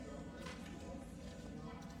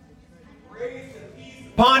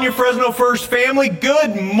Upon your Fresno First family,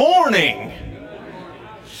 good morning.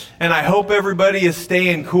 And I hope everybody is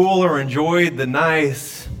staying cool or enjoyed the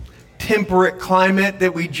nice temperate climate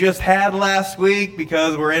that we just had last week,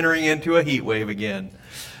 because we're entering into a heat wave again.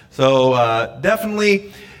 So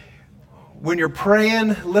definitely, when you're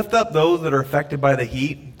praying, lift up those that are affected by the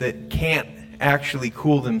heat that can't actually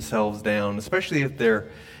cool themselves down, especially if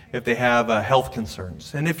they have health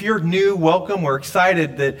concerns. And if you're new, welcome. We're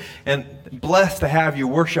excited that and blessed to have you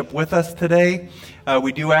worship with us today.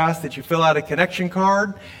 We do ask that you fill out a connection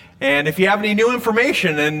card. And if you have any new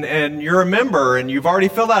information and you're a member and you've already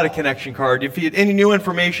filled out a connection card, if you have any new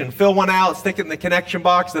information, fill one out, stick it in the connection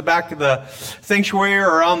box at the back of the sanctuary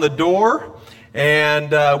or on the door.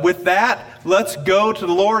 And with that, let's go to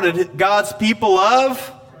the Lord and God's people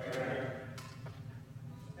of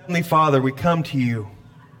Heavenly Father, we come to you.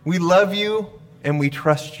 We love you and we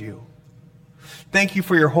trust you. Thank you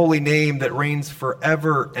for your holy name that reigns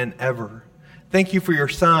forever and ever. Thank you for your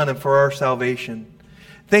Son and for our salvation.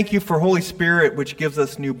 Thank you for Holy Spirit, which gives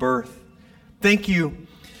us new birth. Thank you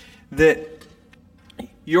that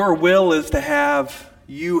your will is to have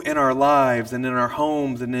you in our lives and in our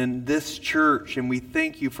homes and in this church. And we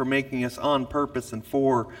thank you for making us on purpose and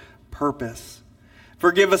for purpose.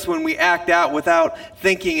 Forgive us when we act out without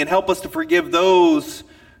thinking, and help us to forgive those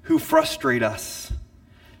who frustrate us.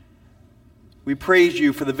 We praise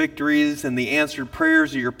you for the victories and the answered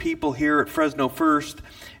prayers of your people here at Fresno First.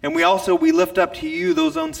 And we lift up to you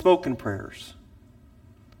those unspoken prayers.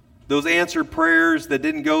 Those answered prayers that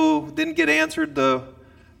didn't get answered the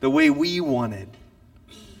way we wanted.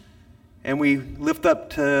 And we lift up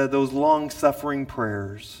to those long-suffering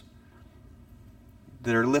prayers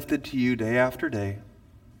that are lifted to you day after day,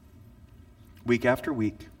 week after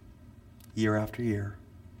week, year after year.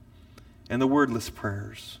 And the wordless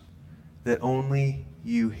prayers that only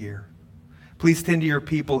you hear. Please tend to your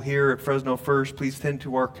people here at Fresno First. Please tend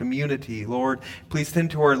to our community, Lord. Please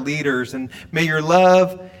tend to our leaders. And may your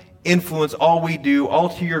love influence all we do, all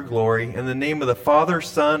to your glory. In the name of the Father,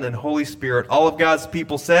 Son, and Holy Spirit. All of God's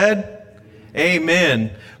people said,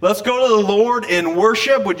 amen. Let's go to the Lord in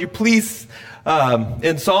worship. Would you please,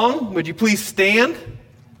 in song, would you please stand?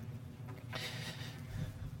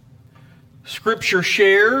 Scripture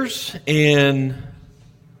shares in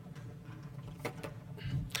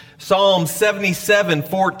Psalm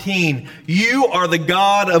 77:14. You are the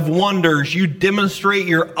God of wonders. You demonstrate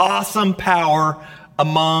your awesome power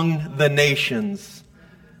among the nations.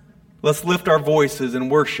 Let's lift our voices in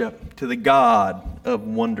worship to the God of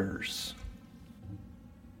wonders.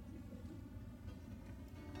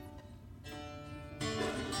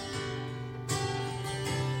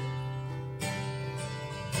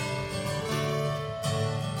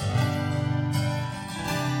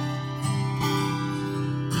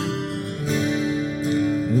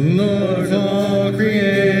 Lord of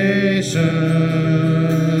creation,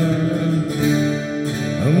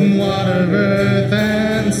 water, earth,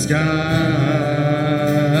 and sky,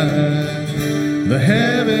 the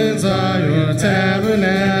heavens are your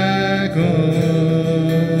tabernacle.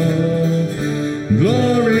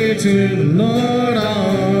 Glory to the Lord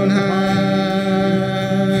on high,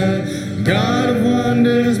 God of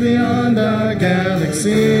wonders beyond our galaxy.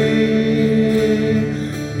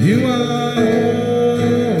 You are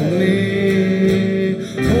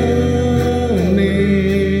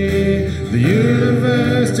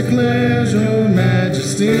declares your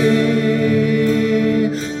majesty.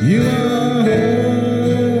 You are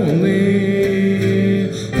holy,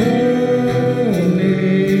 holy,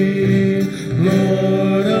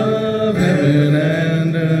 Lord of heaven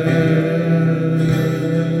and earth,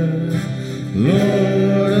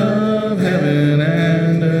 Lord of heaven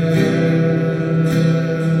and earth.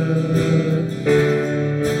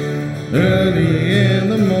 Early in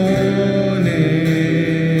the morning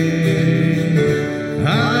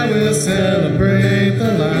celebrate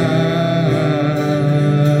the light.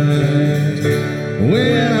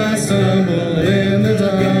 When I stumble in the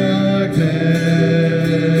darkness,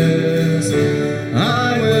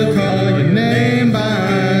 I will call your name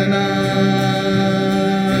by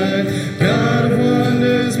night. God of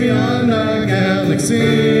wonders beyond our galaxy,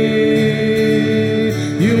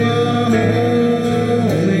 you are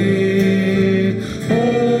holy,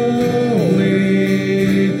 holy.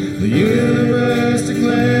 The universe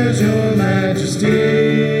declares your majesty.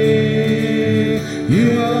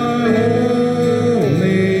 You are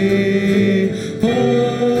holy,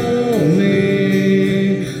 holy,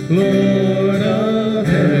 Lord of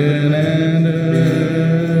heaven and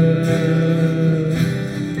earth,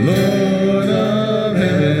 Lord of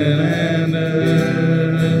heaven and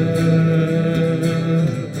earth.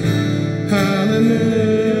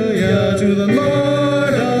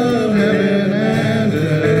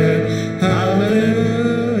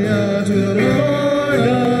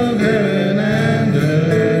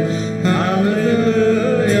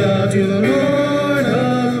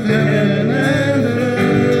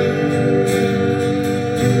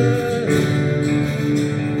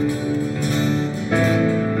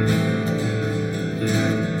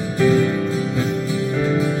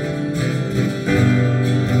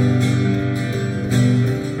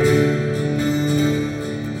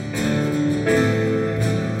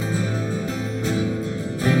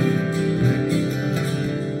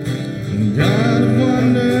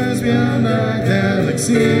 our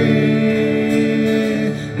galaxy.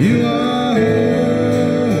 You are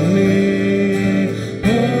holy,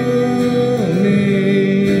 holy.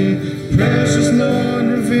 Precious Lord,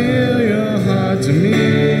 reveal your heart to me.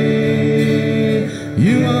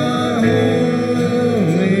 You are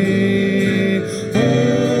holy,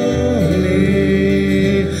 holy.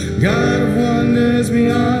 God of wonders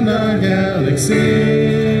beyond our galaxy.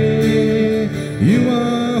 You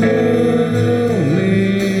are holy,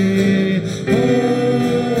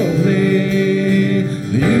 holy.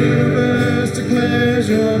 The universe declares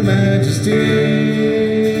your majesty.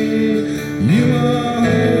 You are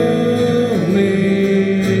holy,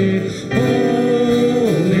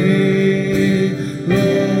 holy,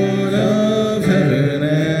 Lord of heaven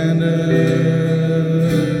and earth,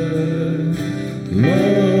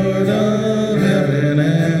 Lord of heaven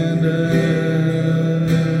and earth.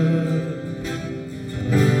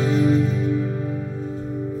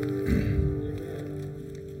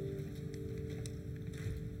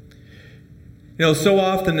 You know, so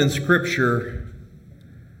often in Scripture,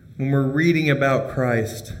 when we're reading about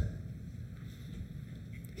Christ,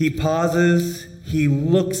 he pauses, he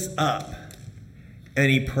looks up, and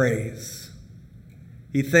he prays.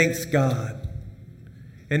 He thanks God.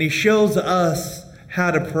 And he shows us how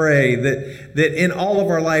to pray, that in all of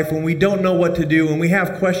our life, when we don't know what to do, when we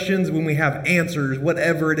have questions, when we have answers,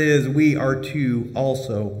 whatever it is, we are to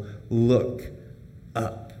also look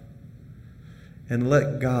up and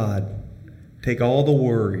let God take all the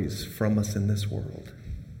worries from us in this world.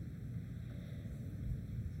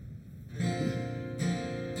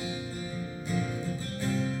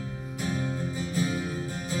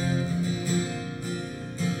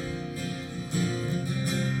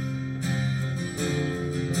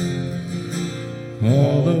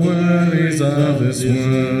 All the worries of this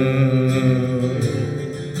world,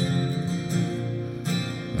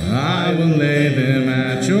 I will lay them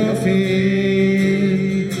at your feet.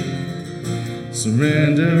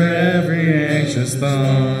 Surrender every anxious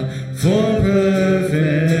thought for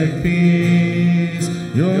perfect peace,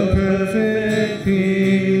 your perfect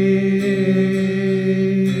peace.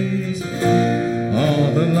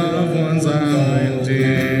 All the loved ones I hold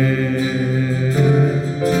dear,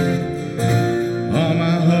 all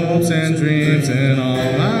my hopes and dreams and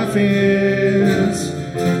all my fears,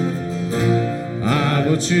 I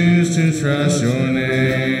will choose to trust your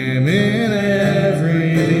name in everything,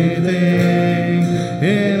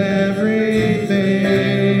 in everything.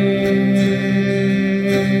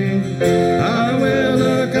 I will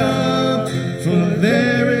look up, for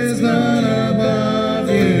there is none above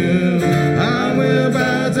you. I will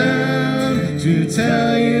bow down to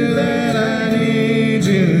tell you that I need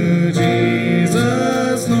you,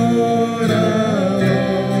 Jesus, Lord of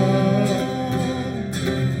all.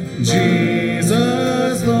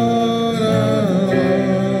 Jesus, Lord of all.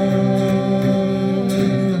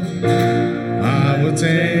 I will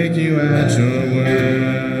take you at your word.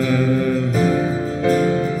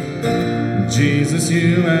 Jesus,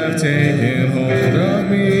 you have taken hold of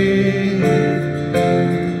me.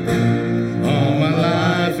 All my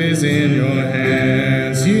life is in your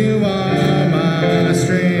hands. You are my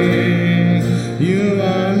strength. You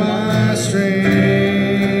are my strength.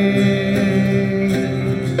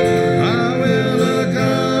 I will look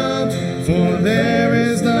up, for there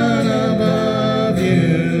is none above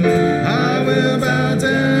you. I will bow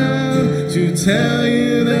down to tell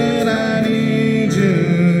you that I need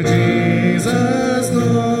you, Jesus,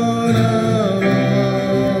 Lord of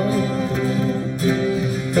all.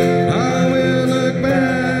 I will look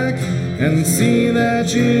back and see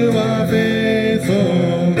that you are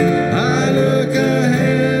faithful. I look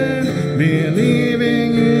ahead,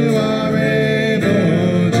 believing you are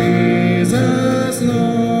able, Jesus,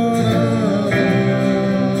 Lord of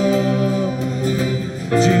all.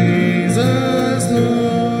 Jesus,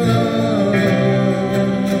 Lord of all.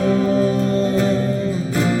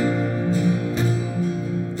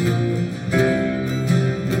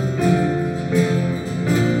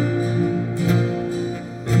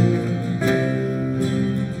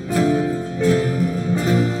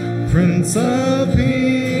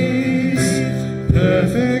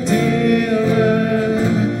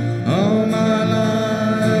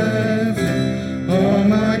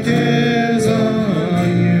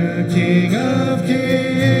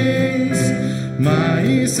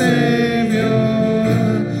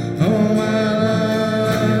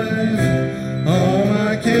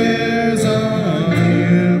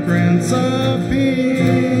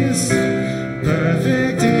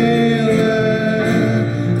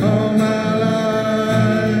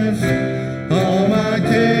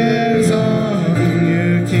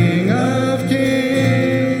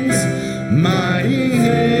 mighty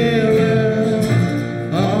healer.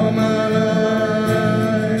 All my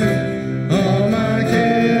life, all my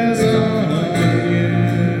cares on you.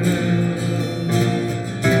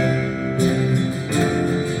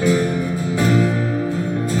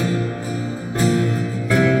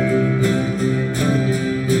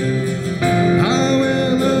 I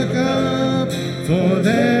will look up, for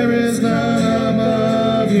there is none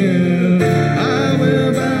above you. I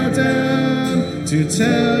will bow down to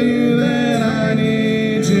tell you that I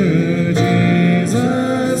need you,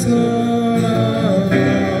 Jesus, Lord of all.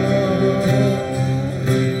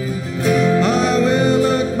 I will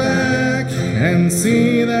look back and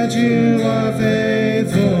see that you are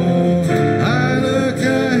faithful. I look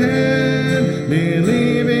ahead,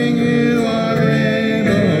 believing you are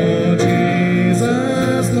able,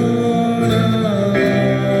 Jesus, Lord of all.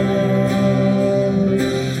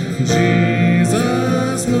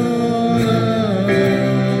 Jesus, Lord of all.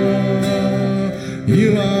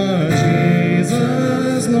 You are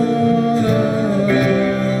Jesus, Lord of all.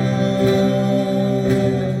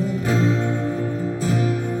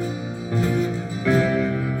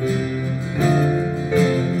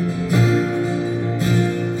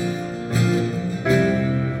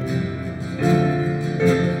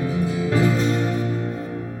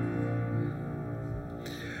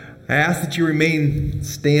 I ask that you remain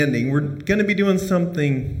standing. We're going to be doing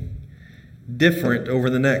something different over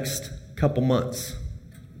the next couple months.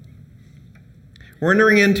 We're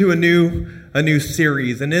entering into a new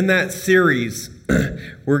series, and in that series,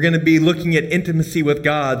 we're going to be looking at intimacy with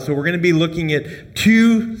God. So we're going to be looking at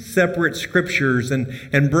two separate scriptures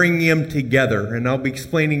and bringing them together, and I'll be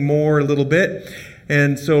explaining more a little bit.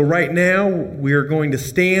 And so right now, we are going to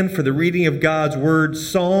stand for the reading of God's Word,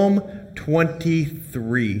 Psalm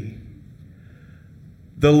 23.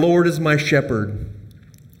 The Lord is my shepherd.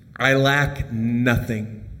 I lack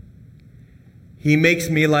nothing. He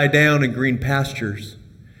makes me lie down in green pastures.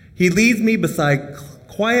 He leads me beside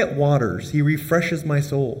quiet waters. He refreshes my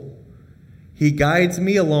soul. He guides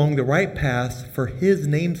me along the right paths for his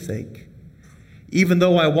name's sake. Even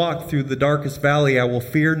though I walk through the darkest valley, I will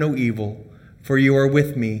fear no evil, for you are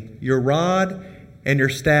with me. Your rod and your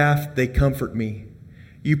staff, they comfort me.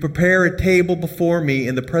 You prepare a table before me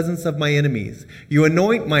in the presence of my enemies. You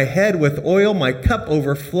anoint my head with oil. My cup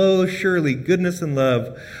overflows. Surely goodness and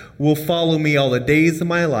love will follow me all the days of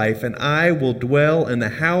my life, and I will dwell in the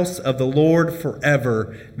house of the Lord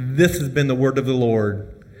forever. This has been the word of the Lord.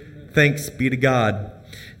 Thanks be to God.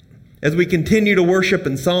 As we continue to worship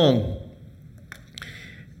in song,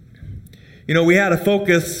 we had a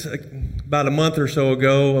focus about a month or so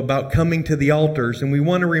ago about coming to the altars, and we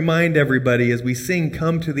want to remind everybody as we sing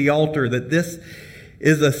Come to the Altar that this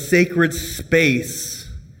is a sacred space.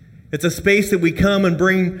 It's a space that we come and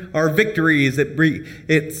bring our victories.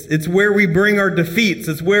 It's where we bring our defeats.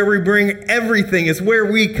 It's where we bring everything. It's where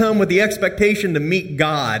we come with the expectation to meet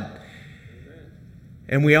God.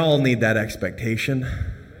 And we all need that expectation,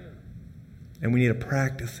 and we need to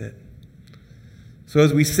practice it. So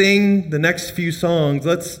as we sing the next few songs,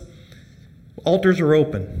 altars are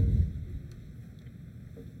open.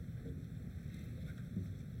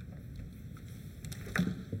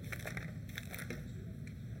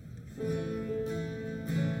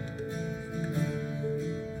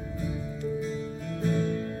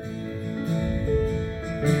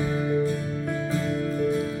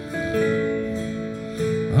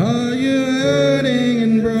 Are you hurting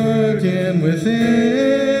and broken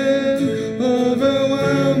within,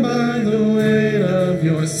 overwhelmed by the weight of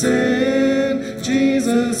your sin?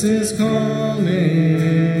 Jesus is calling.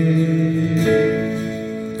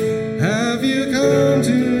 Have you come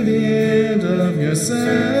to the end of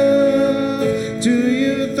yourself? Do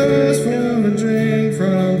you thirst for a drink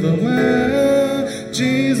from the well?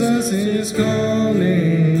 Jesus is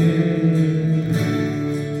calling.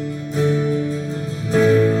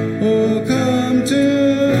 Oh, come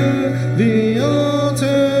to the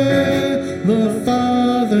altar. The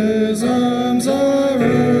Father's arms are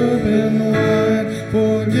open wide.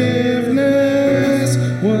 Forgiveness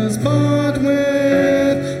was bought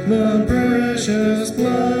with the precious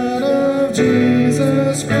blood of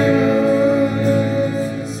Jesus Christ.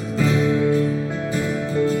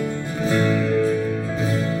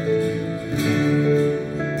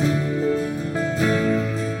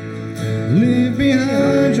 Leave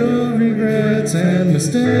behind your regrets and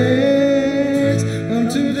mistakes.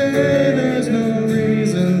 Today there's no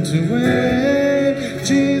reason to wait.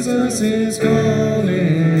 Jesus is calling.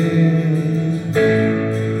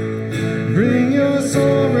 Bring your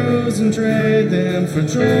sorrows and trade them for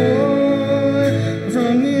joy.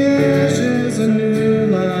 From the ashes a new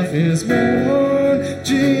life is born.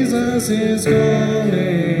 Jesus is calling.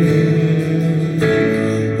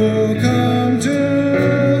 Oh, come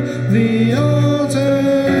to the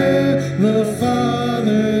altar. The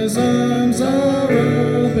Father's arms are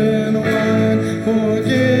open wide.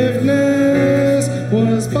 Forgiveness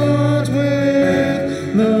was bought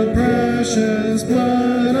with the precious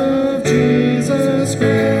blood of Jesus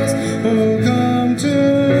Christ. Oh, come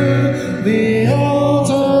to the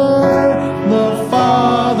altar. The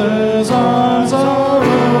Father's arms are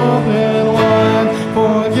open wide.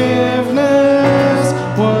 Forgiveness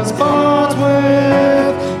was bought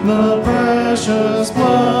with the precious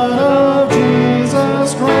blood of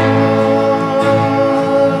Jesus Christ.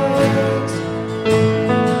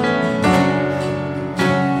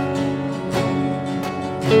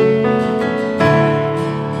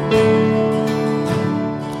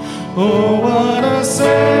 Oh, what a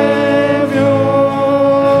Savior!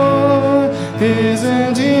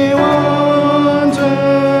 Isn't He wonderful?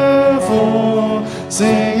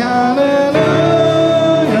 Sing hallelujah!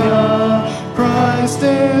 Christ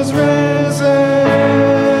is risen.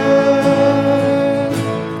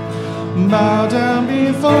 Bow down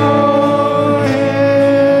before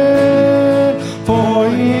Him, for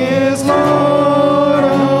He is Lord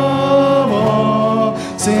of all.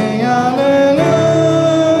 Sing hallelujah!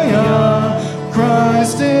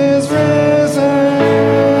 Christ is risen.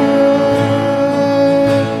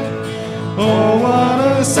 Oh, what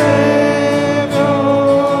a Savior!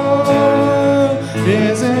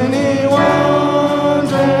 Isn't He wonderful?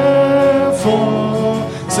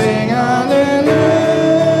 Sing hallelujah!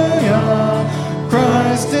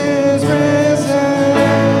 Christ is risen.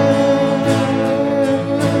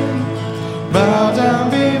 Bow down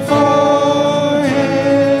before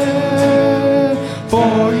Him,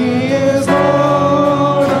 for He is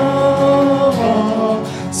Lord of all.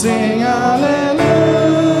 Sing hallelujah!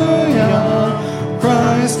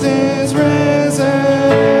 Christ is risen.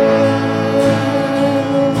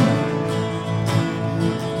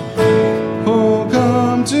 Oh,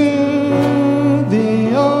 come to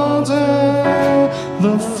the altar.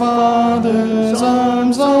 The Father's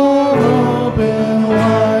arms are open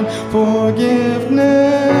wide.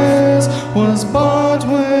 Forgiveness was bought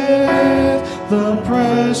with the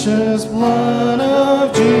precious blood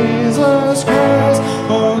of Jesus Christ.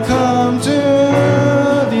 Oh, come to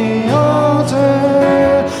the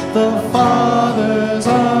altar. The Father's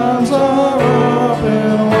arms are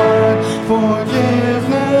open wide.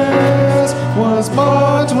 Forgiveness was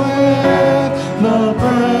bought with the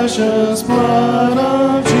precious blood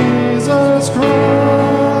of Jesus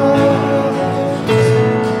Christ.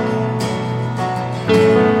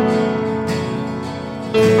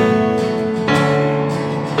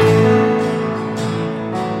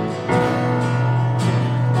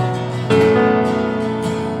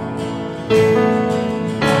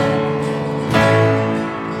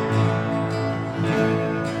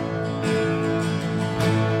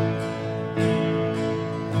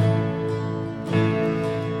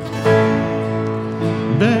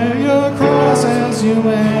 Bear your cross as you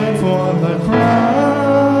wait for the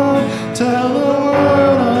crown. Tell the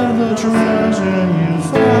world of the treasure you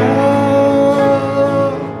found.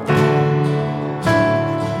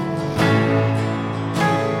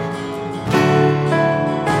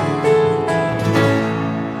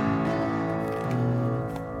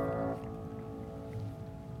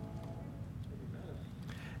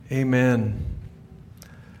 Amen.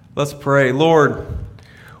 Let's pray. Lord,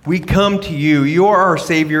 we come to you. You are our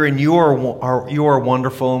Savior, and you are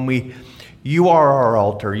wonderful, and you are our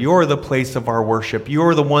altar. You are the place of our worship. You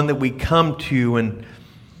are the one that we come to, and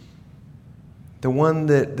the one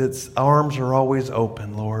that's arms are always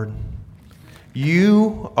open, Lord.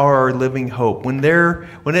 You are our living hope. When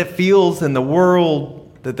it feels in the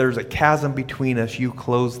world that there's a chasm between us, you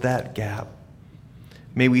close that gap.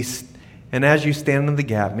 And as you stand in the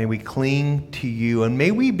gap, may we cling to you, and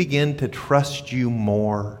may we begin to trust you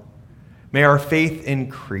more. May our faith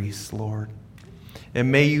increase, Lord. And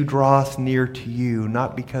may you draw us near to you,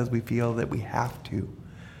 not because we feel that we have to,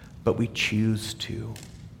 but we choose to.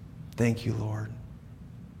 Thank you, Lord.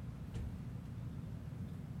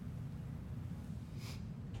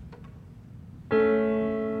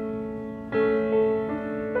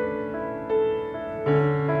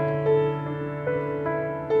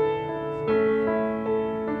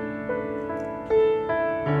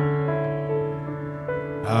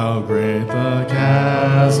 How great the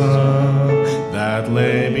chasm that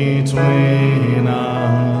lay between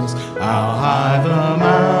us, how high the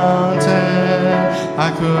mountain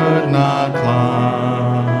I could not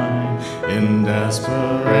climb. In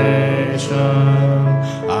desperation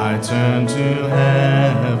I turned to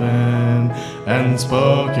heaven and and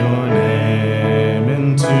spoke your name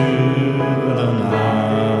into the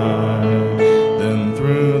night. Then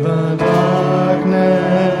through the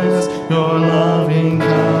darkness, your loving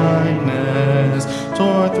kindness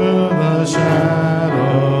tore through the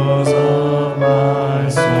shadows of my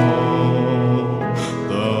soul.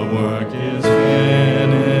 The work is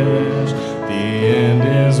finished, the end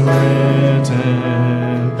is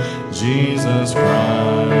written. Jesus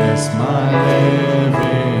Christ, my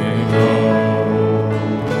living hope.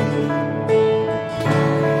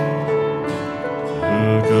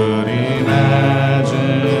 Who could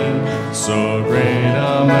imagine so great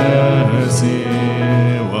a mercy?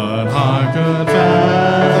 What heart could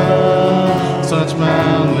fathom such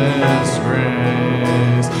boundless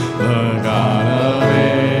grace? The God of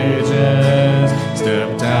ages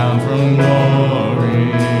stepped down from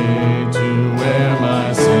glory to wear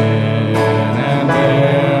my sin and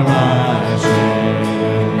bear my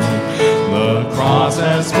shame. The cross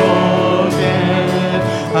has spoken,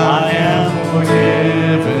 I am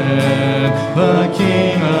forgiven. The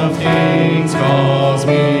King of Kings calls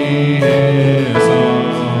me his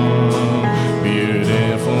own.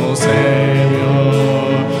 Beautiful Savior,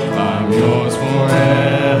 I'm yours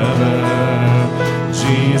forever.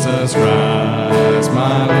 Jesus Christ,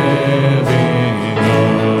 my living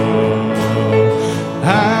hope.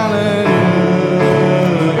 Hallelujah,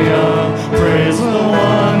 praise the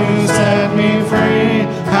one who set me free.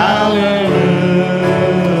 Hallelujah,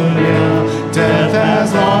 death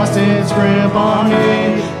has lost its grip on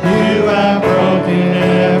me. You have broken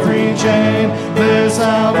every chain. There's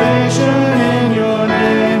salvation in your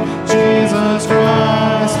name, Jesus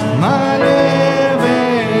Christ, my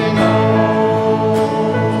living hope.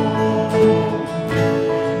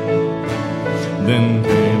 Then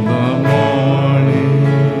came the morning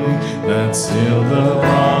that sealed the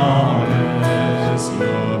promise.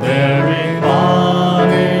 Your very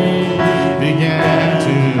body began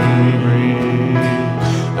to breathe.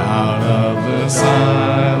 Out of the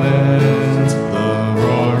silence, the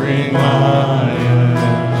roaring lion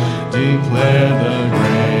declared the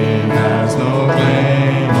grave has no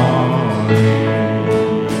claim on me.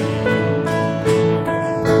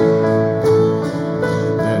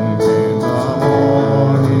 Then came the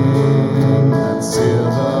morning that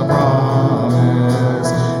sealed the promise.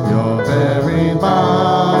 Your very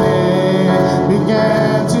body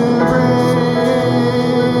began to breathe.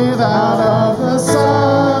 Out of the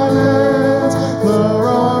silence, the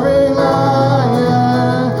roaring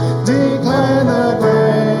lion declared the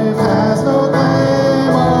grave has no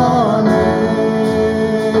claim on me.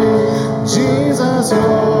 Jesus,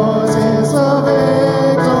 yours is the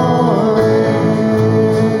victory.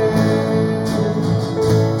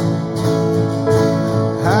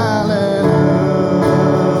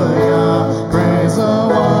 Hallelujah, praise the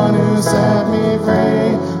one who set me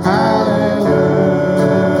free. Hallelujah,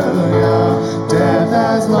 death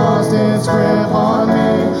has lost its grip on me.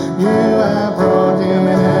 You have broken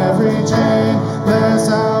every chain. There's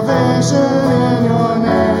salvation in your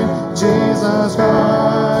name, Jesus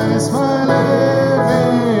Christ, my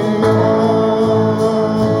living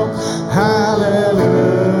hope. Hallelujah,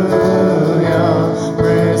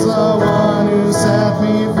 praise the one who set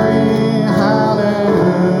me free.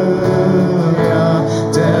 Hallelujah,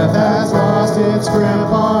 death has lost its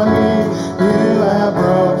grip on me. You have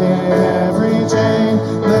broken every chain.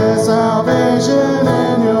 There's salvation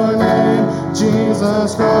in your name,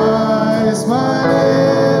 Jesus Christ, my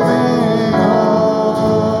living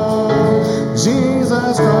hope.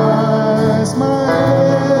 Jesus Christ, my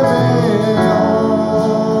living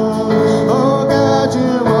hope. Oh God,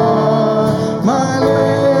 you are my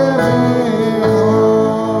living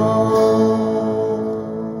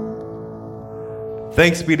hope.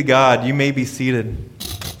 Thanks be to God. You may be seated.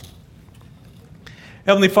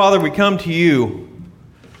 Heavenly Father, we come to you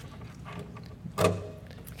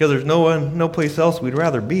because there's no place else we'd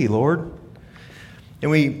rather be, Lord. And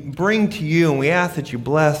we bring to you and we ask that you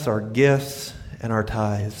bless our gifts and our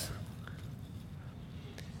tithes.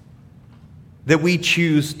 That we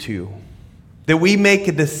choose to. That we make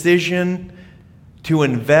a decision to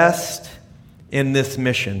invest in this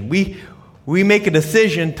mission. We make a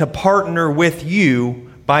decision to partner with you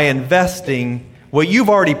by investing what you've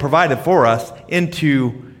already provided for us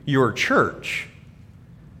into your church.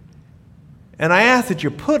 And I ask that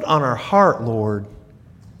you put on our heart, Lord,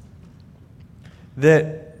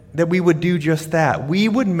 that we would do just that. We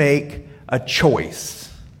would make a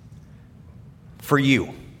choice for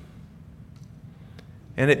you.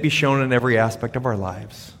 And it be shown in every aspect of our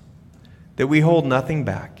lives. That we hold nothing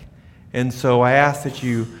back. And so I ask that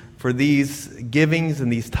you for these givings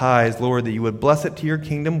and these tithes, Lord, that you would bless it to your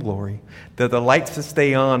kingdom glory, that the lights would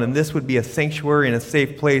stay on, and this would be a sanctuary and a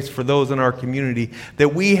safe place for those in our community,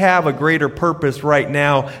 that we have a greater purpose right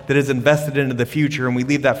now that is invested into the future, and we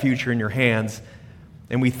leave that future in your hands.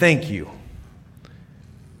 And we thank you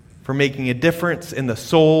for making a difference in the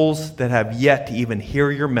souls that have yet to even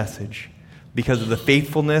hear your message because of the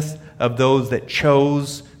faithfulness of those that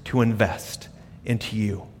chose to invest into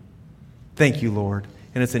you. Thank you, Lord.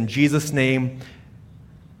 And it's in Jesus' name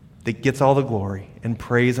that gets all the glory and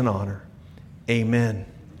praise and honor. Amen.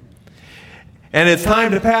 And it's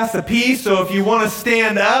time to pass the peace, so if you want to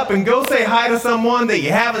stand up and go say hi to someone that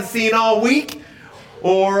you haven't seen all week,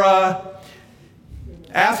 or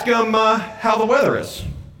ask them how the weather is.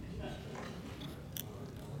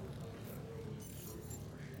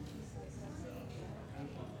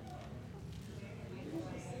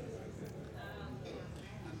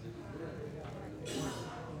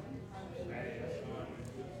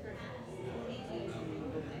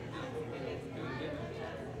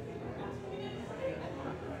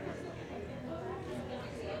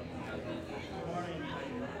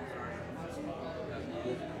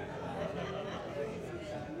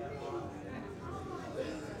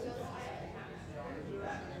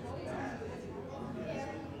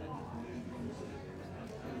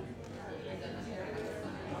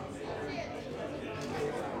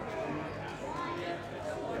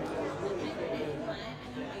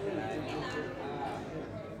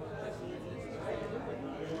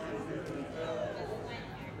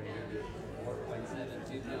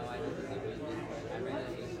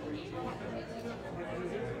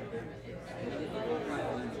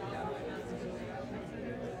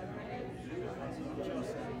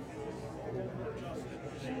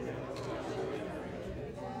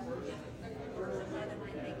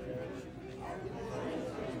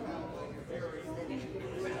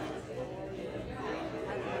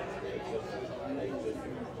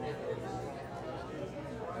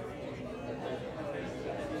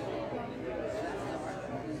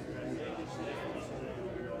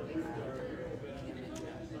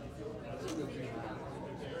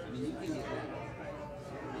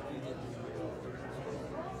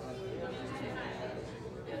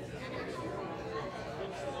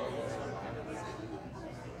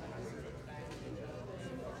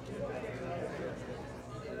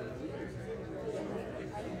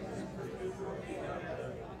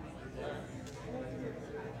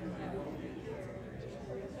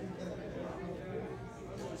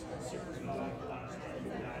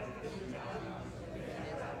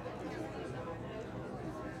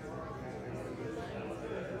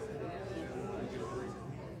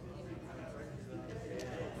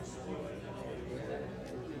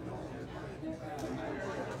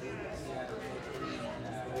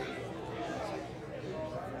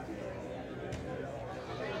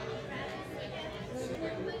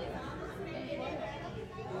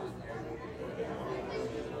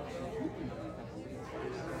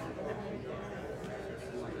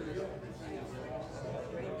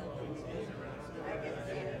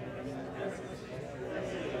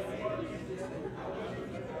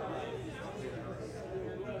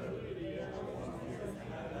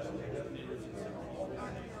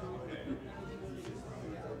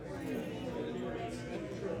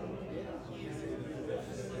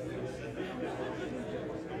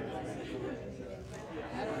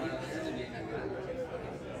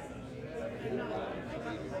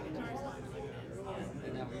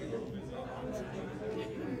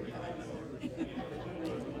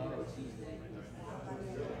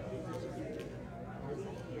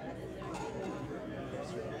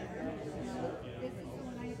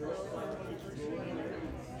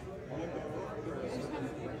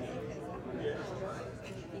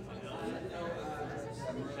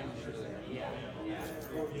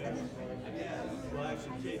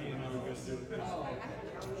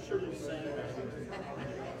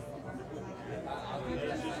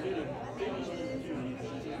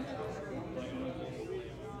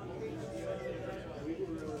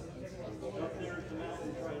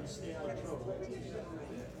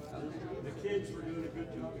 The kids were doing a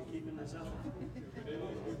good job of keeping us up.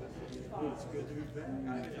 It's good to be back.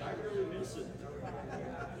 I really miss it.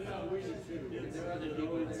 Yeah, we do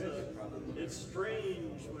too. It's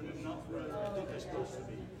strange when it's not where I think it's supposed to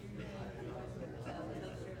be.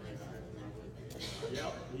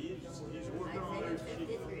 Yep, he's working on her.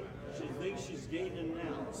 She thinks she's gaining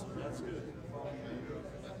now, so that's good.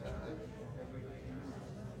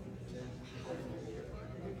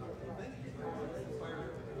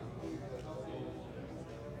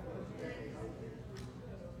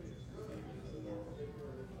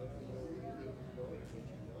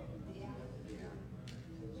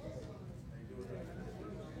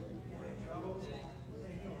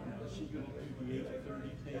 30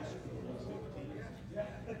 taste for the 15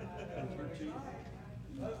 and 13.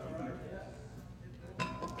 He's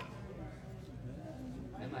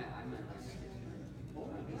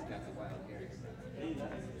got the wild hair. Hey,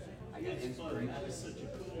 that's fun. That is such a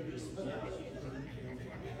cool display.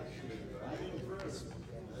 I'm impressed.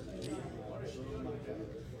 An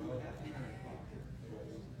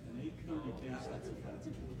 830 taste, that's a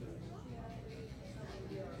cool.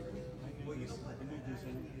 I need this old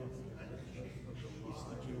He's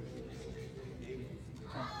the Jew.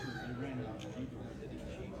 I ran out of people. I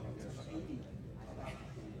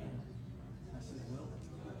said, well,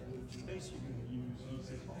 the space you're going to use, he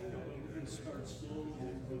said, we're going to start slow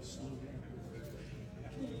and go slow down.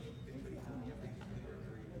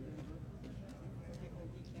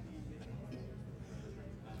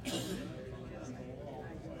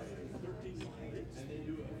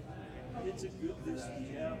 It's a good recipe.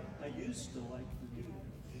 Yeah, I used to like the new.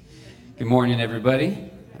 Good morning, everybody.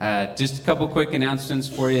 Just a couple quick announcements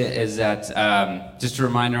for you is that just a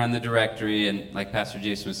reminder on the directory, and like Pastor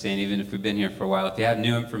Jason was saying, even if we've been here for a while, if you have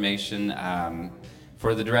new information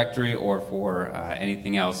for the directory or for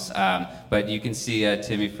anything else, but you can see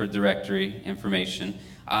Timmy for directory information.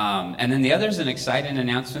 And then the other is an exciting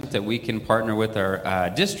announcement that we can partner with our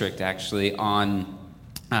district actually on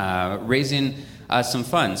raising some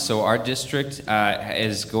funds. So our district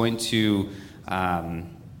is going to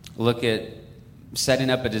look at setting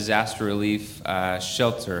up a disaster relief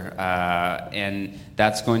shelter, and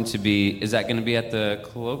that's going to be, is that going to be at the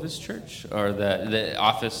Clovis Church or the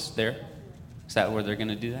office there? Is that where they're going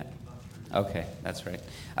to do that? Okay, that's right.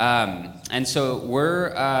 And so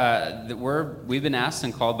we've been asked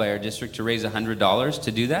and called by our district to raise $100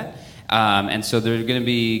 to do that. And so they're going to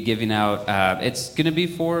be giving out, it's going to be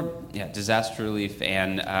for disaster relief,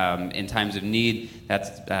 and in times of need,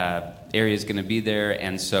 that area is going to be there.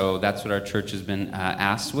 And so that's what our church has been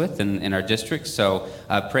asked with in our district. So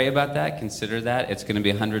pray about that, consider that. It's going to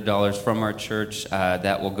be $100 from our church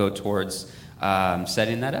that will go towards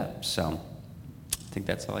setting that up. So I think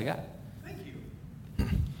that's all I got. Thank you.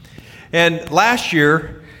 And last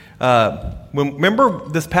year, remember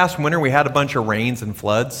this past winter we had a bunch of rains and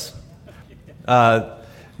floods? The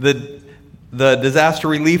disaster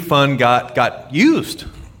relief fund got used.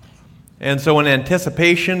 And so in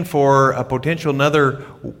anticipation for a potential another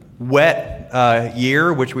wet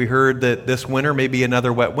year, which we heard that this winter may be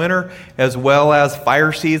another wet winter, as well as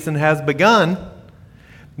fire season has begun,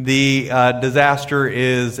 the disaster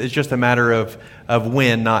is just a matter of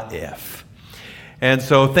when, not if. And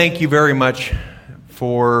so thank you very much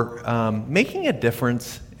for making a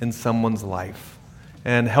difference in someone's life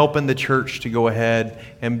and helping the church to go ahead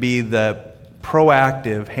and be the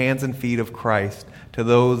proactive hands and feet of Christ to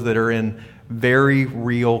those that are in very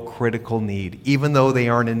real critical need, even though they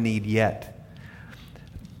aren't in need yet.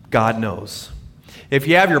 God knows. If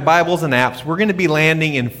you have your Bibles and apps, we're going to be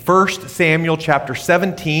landing in 1 Samuel chapter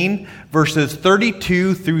 17, verses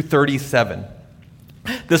 32 through 37.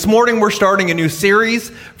 This morning we're starting a new series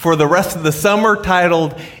for the rest of the summer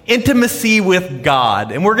titled Intimacy with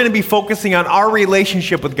God. And we're going to be focusing on our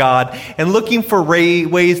relationship with God and looking for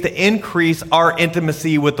ways to increase our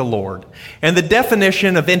intimacy with the Lord. And the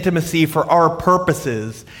definition of intimacy for our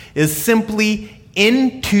purposes is simply,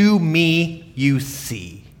 into me you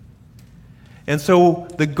see. And so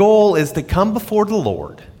the goal is to come before the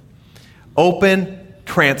Lord, open,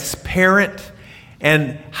 transparent,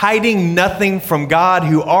 and hiding nothing from God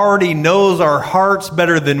who already knows our hearts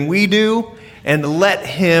better than we do, and let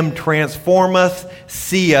Him transform us,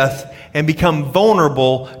 see us, and become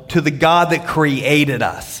vulnerable to the God that created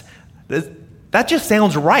us. That just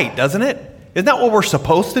sounds right, doesn't it? Isn't that what we're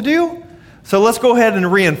supposed to do? So let's go ahead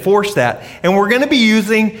and reinforce that. And we're going to be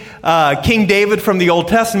using King David from the Old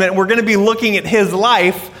Testament. We're going to be looking at his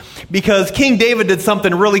life, because King David did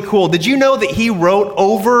something really cool. Did you know that he wrote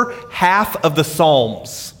over half of the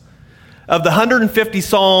Psalms? Of the 150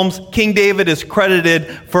 Psalms, King David is credited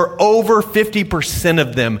for over 50%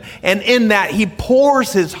 of them. And in that, he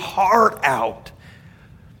pours his heart out.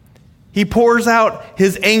 He pours out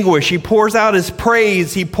his anguish. He pours out his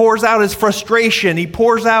praise. He pours out his frustration. He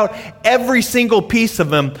pours out every single piece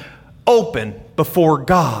of him open before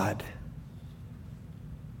God.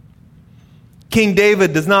 King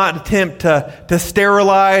David does not attempt to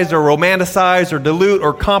sterilize or romanticize or dilute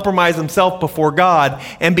or compromise himself before God.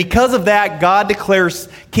 And because of that, God declares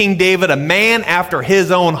King David a man after his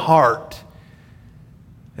own heart.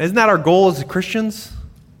 Isn't that our goal as Christians?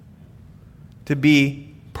 To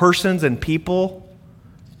be persons and people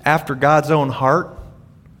after God's own heart?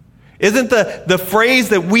 Isn't the phrase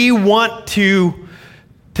that we want to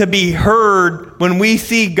to be heard when we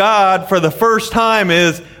see God for the first time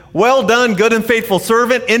is, "Well done, good and faithful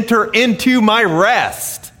servant, enter into my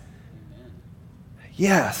rest."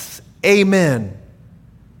 Yes, amen.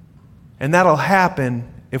 And that'll happen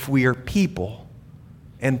if we are people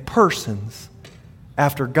and persons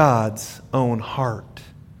after God's own heart.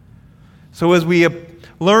 So as we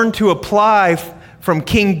learn to apply from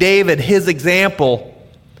King David his examples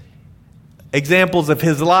of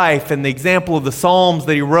his life and the example of the Psalms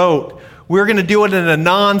that he wrote, we're going to do it in a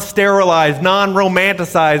non-sterilized,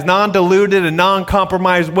 non-romanticized, non-diluted, and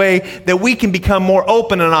non-compromised way that we can become more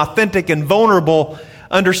open and authentic and vulnerable,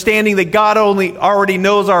 understanding that God already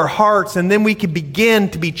knows our hearts, and then we can begin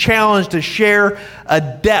to be challenged to share a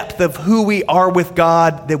depth of who we are with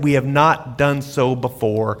God that we have not done so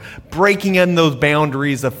before, breaking in those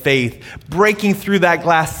boundaries of faith, breaking through that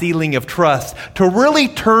glass ceiling of trust, to really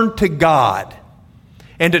turn to God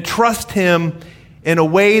and to trust Him in a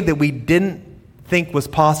way that we didn't think was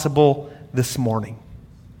possible this morning.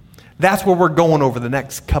 That's where we're going over the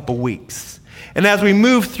next couple weeks. And as we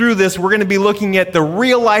move through this, we're going to be looking at the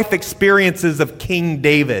real-life experiences of King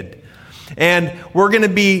David. And we're going to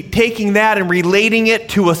be taking that and relating it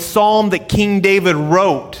to a psalm that King David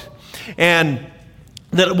wrote. And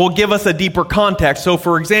that will give us a deeper context. So,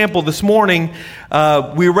 for example, this morning,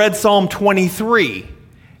 we read Psalm 23.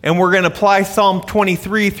 And we're going to apply Psalm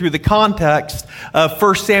 23 through the context of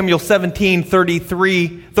 1 Samuel 17,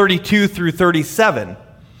 32 through 37.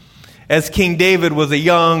 As King David was a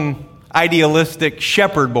young, idealistic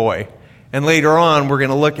shepherd boy. And later on, we're going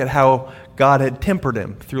to look at how God had tempered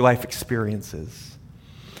him through life experiences.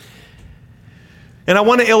 And I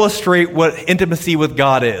want to illustrate what intimacy with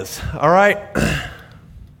God is. All right?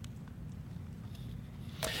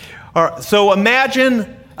 All right, so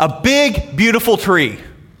imagine a big, beautiful tree.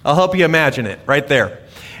 I'll help you imagine it right there.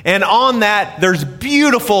 And on that, there's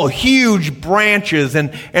beautiful, huge branches.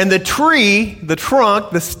 And the tree, the trunk,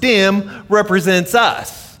 the stem represents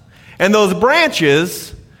us. And those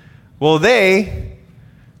branches, well, the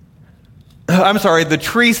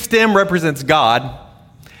tree stem represents God.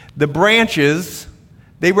 The branches,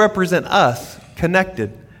 they represent us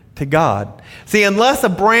connected to God. See, unless a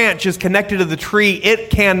branch is connected to the tree, it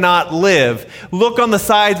cannot live. Look on the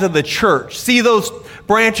sides of the church. See those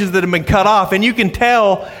branches that have been cut off, and you can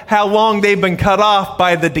tell how long they've been cut off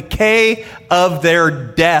by the decay of their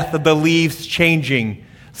death, of the leaves changing.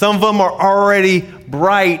 Some of them are already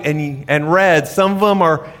bright and red. Some of them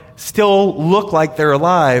are still look like they're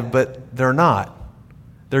alive, but they're not.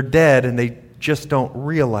 They're dead, and they just don't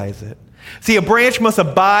realize it. See, a branch must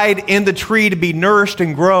abide in the tree to be nourished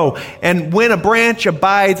and grow. And when a branch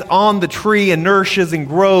abides on the tree and nourishes and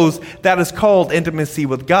grows, that is called intimacy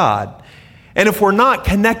with God. And if we're not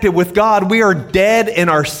connected with God, we are dead in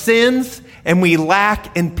our sins and we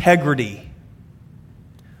lack integrity.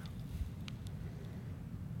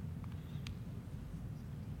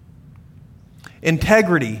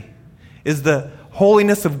 Integrity is the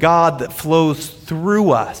holiness of God that flows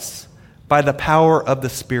through us by the power of the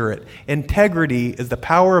Spirit. Integrity is the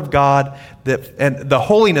power of God and the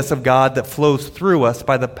holiness of God that flows through us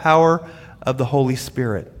by the power of the Holy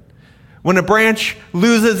Spirit. When a branch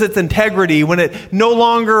loses its integrity, when it no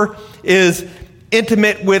longer is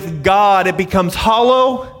intimate with God, it becomes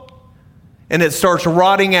hollow and it starts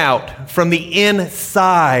rotting out from the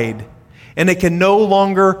inside. And it can no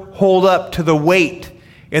longer hold up to the weight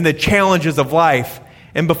and the challenges of life.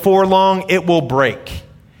 And before long, it will break.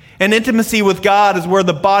 And intimacy with God is where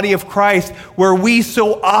the body of Christ, where we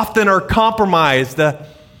so often are compromised.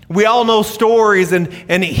 We all know stories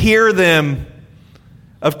and hear them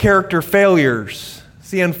of character failures.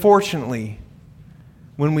 See, unfortunately,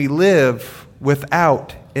 when we live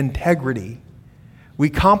without integrity,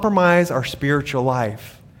 we compromise our spiritual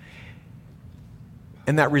life.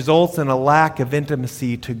 And that results in a lack of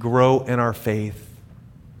intimacy to grow in our faith.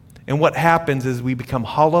 And what happens is we become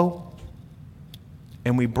hollow,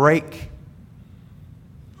 and we break,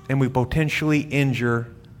 and we potentially injure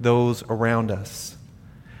those around us.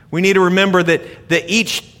 We need to remember that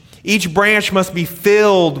each branch must be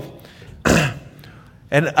filled,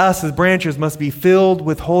 and us as branches must be filled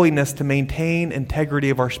with holiness to maintain integrity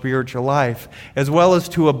of our spiritual life, as well as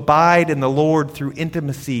to abide in the Lord through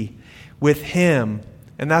intimacy with Him.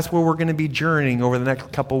 And that's where we're going to be journeying over the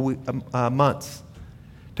next couple months.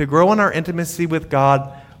 To grow in our intimacy with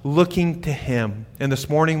God, looking to Him. And this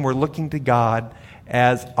morning we're looking to God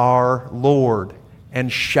as our Lord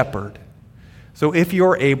and Shepherd. So if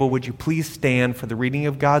you're able, would you please stand for the reading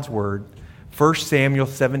of God's Word, 1 Samuel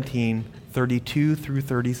 17, 32 through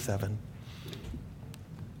 37.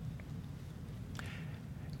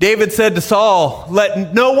 David said to Saul,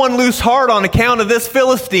 "Let no one lose heart on account of this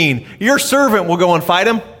Philistine. Your servant will go and fight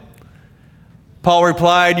him." Paul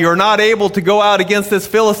replied, "You are not able to go out against this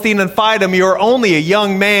Philistine and fight him. You are only a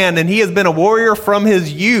young man, and he has been a warrior from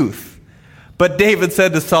his youth." But David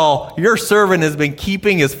said to Saul, "Your servant has been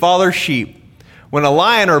keeping his father's sheep. When a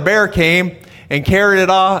lion or bear came and carried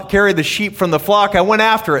the sheep from the flock, I went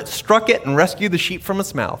after it, struck it, and rescued the sheep from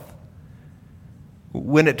its mouth.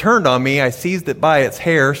 When it turned on me, I seized it by its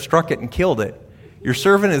hair, struck it, and killed it. Your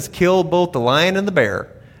servant has killed both the lion and the bear.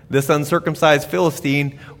 This uncircumcised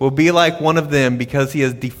Philistine will be like one of them because he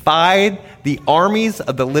has defied the armies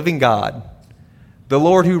of the living God. The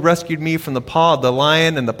Lord who rescued me from the paw of the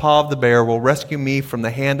lion and the paw of the bear will rescue me from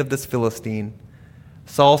the hand of this Philistine."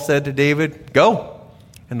 Saul said to David, "Go,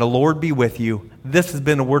 and the Lord be with you. This has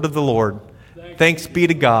been the word of the Lord. Thanks be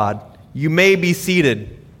to God. You may be seated."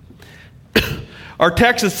 Our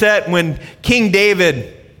text is set when King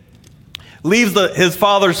David leaves his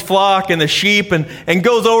father's flock and the sheep and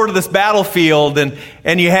goes over to this battlefield.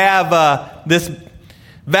 And you have this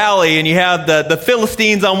valley, and you have the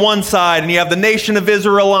Philistines on one side, and you have the nation of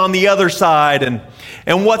Israel on the other side.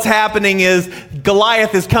 And what's happening is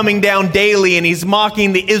Goliath is coming down daily, and he's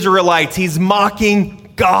mocking the Israelites. He's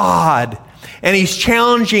mocking God. And he's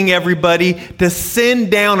challenging everybody to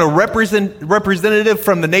send down a representative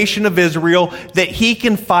from the nation of Israel that he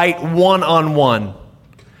can fight one-on-one.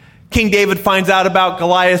 King David finds out about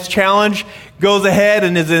Goliath's challenge, goes ahead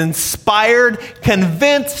and is inspired,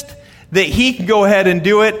 convinced that he can go ahead and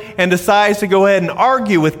do it, and decides to go ahead and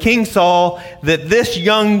argue with King Saul that this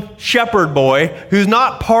young shepherd boy, who's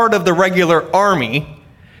not part of the regular army,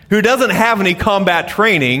 who doesn't have any combat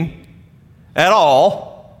training at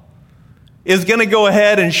all, is going to go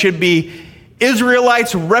ahead and should be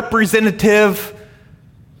Israelites' representative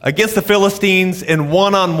against the Philistines in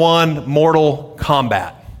one-on-one mortal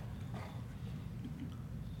combat.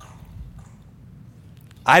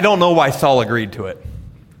 I don't know why Saul agreed to it.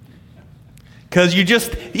 Because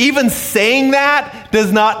even saying that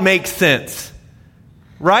does not make sense.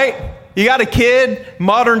 Right? You got a kid,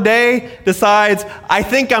 modern day, decides, I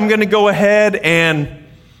think I'm going to go ahead and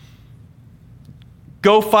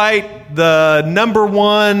go fight the number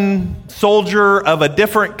one soldier of a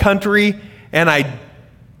different country, and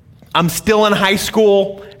I'm still in high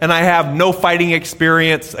school, and I have no fighting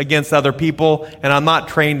experience against other people, and I'm not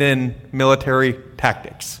trained in military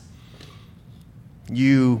tactics.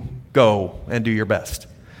 You go and do your best.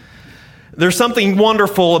 There's something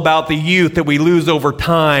wonderful about the youth that we lose over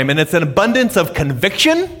time, and it's an abundance of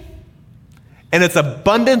conviction, and it's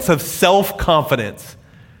abundance of self-confidence.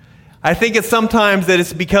 I think it's sometimes that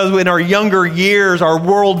it's because in our younger years, our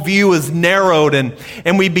worldview is narrowed,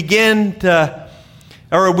 and we begin to,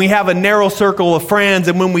 or we have a narrow circle of friends,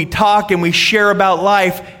 and when we talk and we share about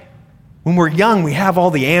life, when we're young, we have all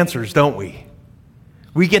the answers, don't we?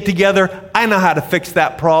 We get together, I know how to fix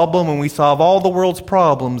that problem, and we solve all the world's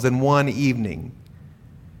problems in one evening.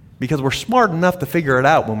 Because we're smart enough to figure it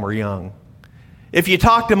out when we're young. If you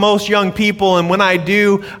talk to most young people, and when I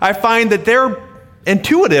do, I find that they're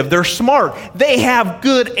intuitive, they're smart, they have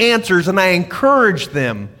good answers, and I encourage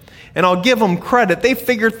them. And I'll give them credit. They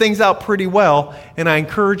figure things out pretty well, and I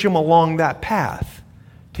encourage them along that path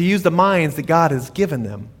to use the minds that God has given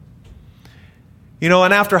them. You know,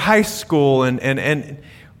 and after high school and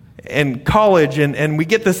college, and we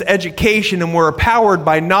get this education, and we're empowered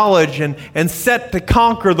by knowledge and set to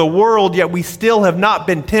conquer the world, yet we still have not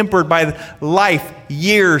been tempered by life,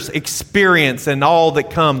 years, experience, and all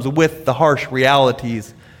that comes with the harsh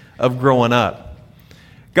realities of growing up.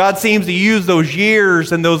 God seems to use those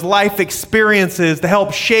years and those life experiences to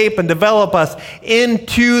help shape and develop us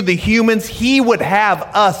into the humans He would have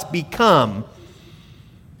us become.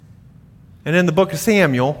 And in the book of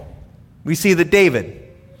Samuel, we see that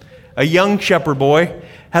David, a young shepherd boy,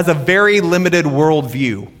 has a very limited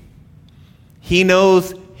worldview. He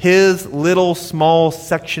knows his little small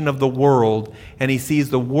section of the world, and he sees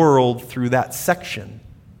the world through that section.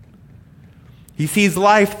 He sees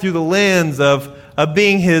life through the lens of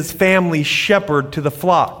being his family's shepherd to the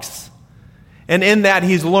flocks. And in that,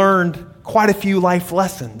 he's learned quite a few life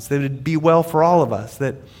lessons that would be well for all of us,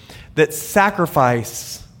 that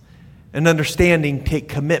sacrifice and understanding take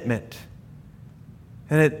commitment.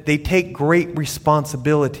 And they take great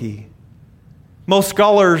responsibility. Most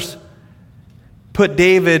scholars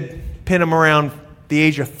pin him around the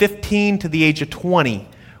age of 15 to the age of 20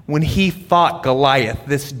 when he fought Goliath,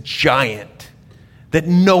 this giant that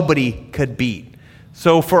nobody could beat.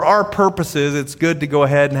 So for our purposes, it's good to go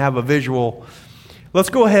ahead and have a visual. Let's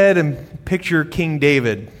go ahead and picture King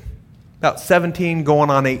David, about 17 going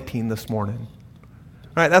on 18 this morning.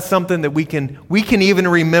 Right? That's something that we can even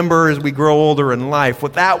remember as we grow older in life,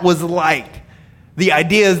 what that was like. The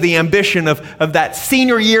idea is the ambition of that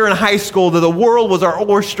senior year in high school, that the world was our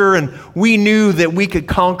oyster and we knew that we could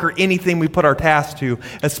conquer anything we put our task to,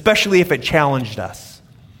 especially if it challenged us.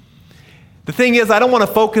 The thing is, I don't want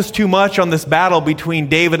to focus too much on this battle between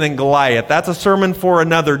David and Goliath. That's a sermon for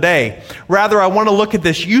another day. Rather, I want to look at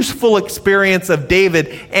this useful experience of David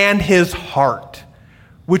and his heart,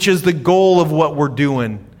 which is the goal of what we're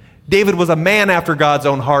doing. David was a man after God's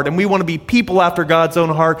own heart, and we want to be people after God's own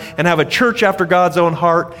heart and have a church after God's own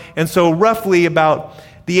heart. And so roughly about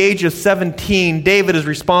the age of 17, David is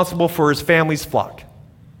responsible for his family's flock.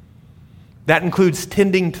 That includes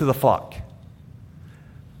tending to the flock.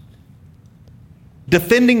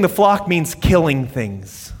 Defending the flock means killing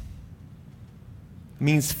things. It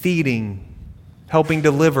means feeding, helping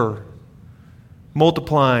deliver,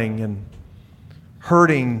 multiplying, and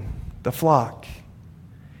herding the flock.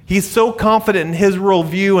 He's so confident in his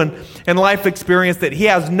worldview and life experience that he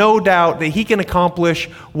has no doubt that he can accomplish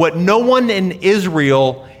what no one in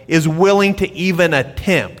Israel is willing to even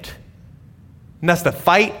attempt. And that's to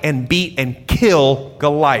fight and beat and kill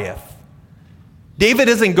Goliath. David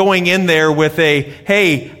isn't going in there with a,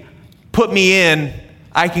 hey, put me in,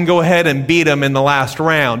 I can go ahead and beat him in the last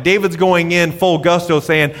round. David's going in full gusto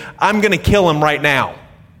saying, I'm going to kill him right now.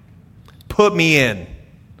 Put me in.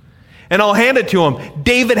 And I'll hand it to him.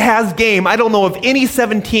 David has game. I don't know of any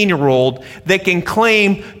 17-year-old that can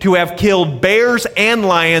claim to have killed bears and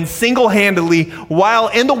lions single-handedly while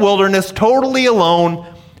in the wilderness, totally alone,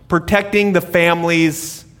 protecting the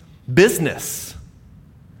family's business.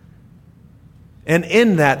 And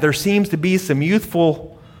in that, there seems to be some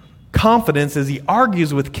youthful confidence as he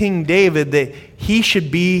argues with King David that he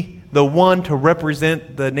should be the one to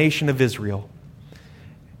represent the nation of Israel.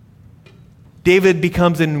 David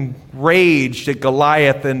becomes enraged at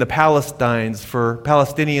Goliath and the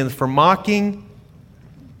Palestinians for mocking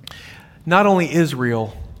not only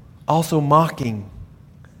Israel, also mocking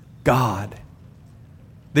God.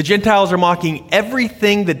 The Gentiles are mocking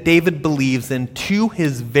everything that David believes in to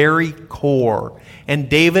his very core. And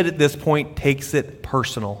David at this point takes it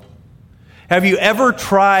personal. Have you ever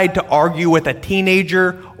tried to argue with a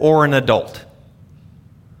teenager or an adult?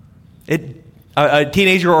 A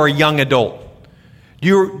teenager or a young adult?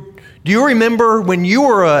 Do you remember when you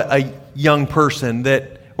were a young person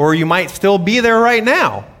or you might still be there right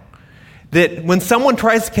now, that when someone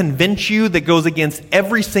tries to convince you that goes against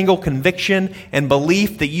every single conviction and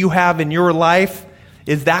belief that you have in your life,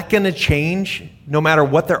 is that going to change no matter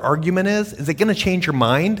what their argument is? Is it going to change your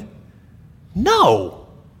mind? No.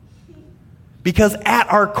 Because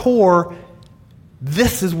at our core,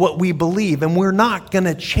 this is what we believe, and we're not going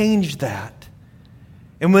to change that.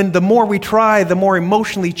 And when the more we try, the more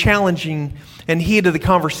emotionally challenging and heated the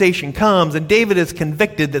conversation comes. And David is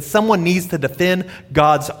convicted that someone needs to defend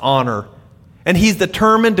God's honor. And he's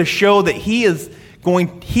determined to show that he is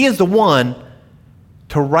the one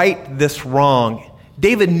to right this wrong.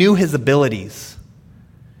 David knew his abilities.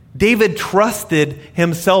 David trusted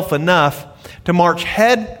himself enough to march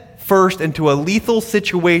head first into a lethal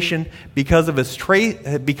situation because of his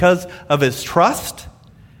trust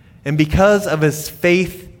and because of his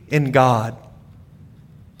faith in God.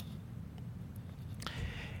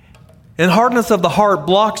 And hardness of the heart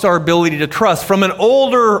blocks our ability to trust. From an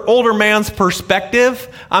older man's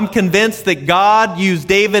perspective, I'm convinced that God used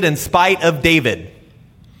David in spite of David.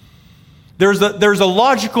 There's a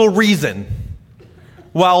logical reason.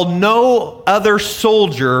 While no other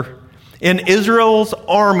soldier in Israel's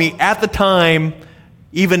army at the time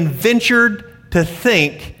even ventured to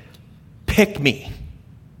think, pick me.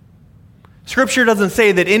 Scripture doesn't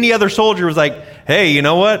say that any other soldier was like, hey, you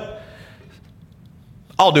know what?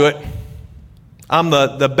 I'll do it. I'm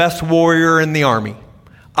the best warrior in the army.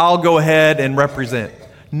 I'll go ahead and represent.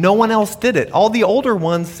 No one else did it. All the older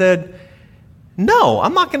ones said, no,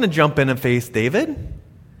 I'm not going to jump in and face David.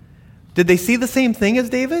 Did they see the same thing as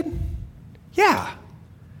David? Yeah.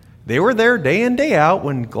 They were there day in, day out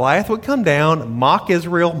when Goliath would come down, mock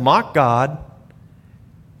Israel, mock God,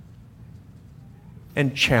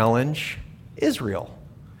 and challenge Israel.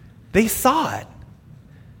 They saw it.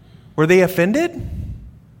 Were they offended?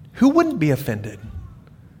 Who wouldn't be offended?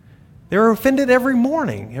 They were offended every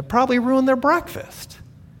morning. It probably ruined their breakfast.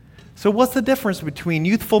 So what's the difference between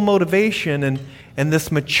youthful motivation and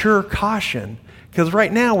this mature caution? Because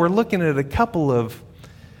right now we're looking at a couple of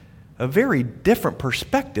very different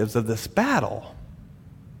perspectives of this battle.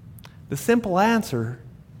 The simple answer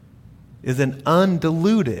is an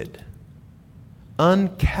undiluted,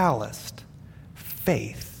 uncalloused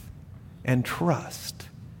faith and trust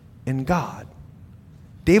in God.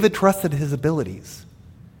 David trusted his abilities.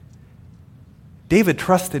 David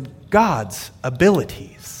trusted God's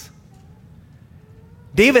abilities.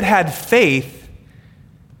 David had faith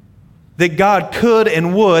that God could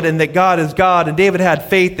and would, and that God is God, and David had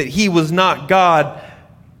faith that he was not God.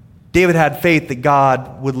 David had faith that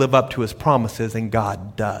God would live up to his promises, and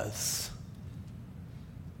God does.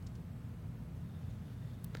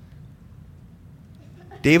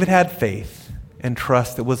 David had faith and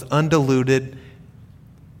trust that was undiluted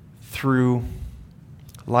through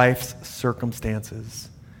life's circumstances.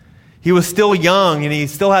 He was still young, and he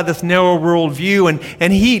still had this narrow world view, and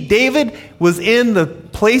David was in the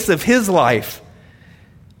place of his life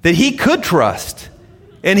that he could trust,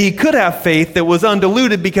 and he could have faith that was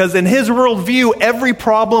undiluted, because in his worldview, every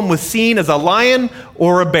problem was seen as a lion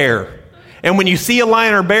or a bear. And when you see a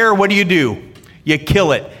lion or bear, what do? You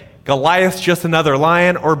kill it. Goliath's just another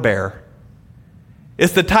lion or bear.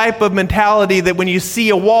 It's the type of mentality that when you see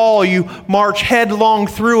a wall, you march headlong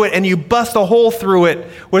through it and you bust a hole through it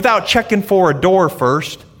without checking for a door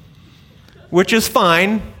first, which is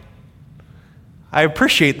fine. I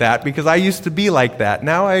appreciate that, because I used to be like that.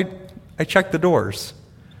 Now I check the doors.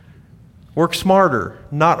 Work smarter,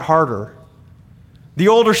 not harder. The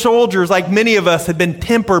older soldiers, like many of us, had been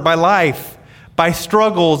tempered by life, by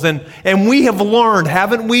struggles, and we have learned,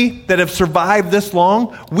 haven't we, that have survived this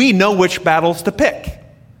long, we know which battles to pick.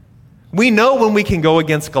 We know when we can go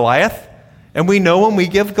against Goliath, and we know when we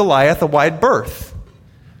give Goliath a wide berth,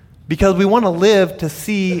 because we want to live to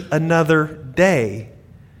see another day.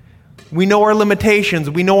 We know our limitations,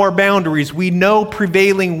 we know our boundaries, we know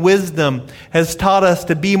prevailing wisdom has taught us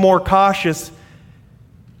to be more cautious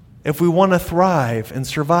if we want to thrive and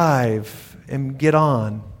survive and get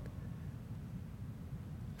on.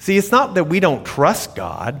 See, it's not that we don't trust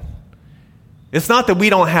God. It's not that we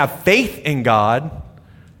don't have faith in God.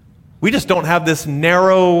 We just don't have this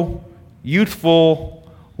narrow,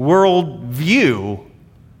 youthful world view.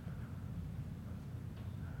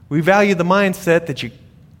 We value the mindset that you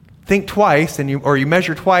think twice or you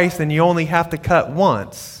measure twice and you only have to cut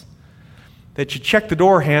once. That you check the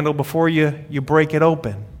door handle before you break it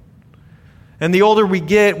open. And the older we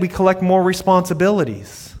get, we collect more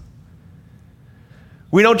responsibilities.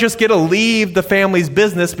 We don't just get to leave the family's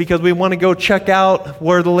business because we want to go check out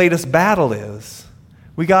where the latest battle is.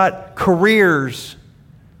 We got careers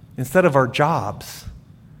instead of our jobs.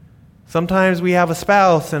 Sometimes we have a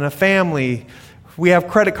spouse and a family. We have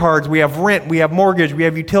credit cards, we have rent, we have mortgage, we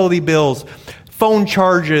have utility bills, phone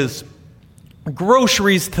charges,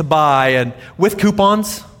 groceries to buy, and with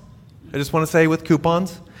coupons. I just want to say with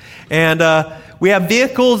coupons. And we have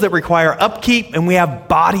vehicles that require upkeep, and we have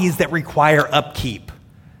bodies that require upkeep.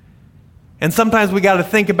 And sometimes we got to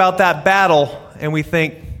think about that battle, and we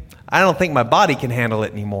think, I don't think my body can handle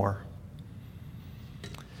it anymore.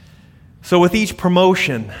 So with each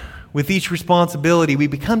promotion, with each responsibility, we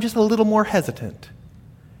become just a little more hesitant.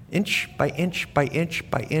 Inch by inch by inch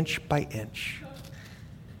by inch by inch.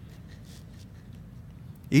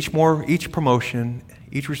 Each promotion,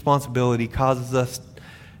 each responsibility causes us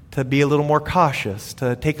to be a little more cautious,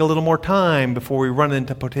 to take a little more time before we run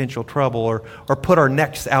into potential trouble or put our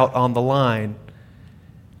necks out on the line.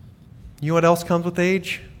 You know what else comes with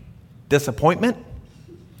age? Disappointment,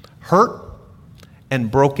 hurt,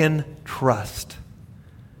 and broken trust.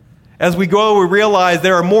 As we grow, we realize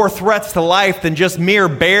there are more threats to life than just mere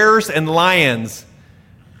bears and lions.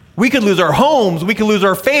 We could lose our homes, we could lose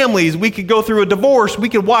our families, we could go through a divorce, we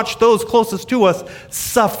could watch those closest to us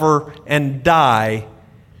suffer and die.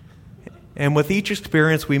 And with each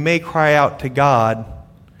experience, we may cry out to God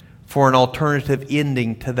for an alternative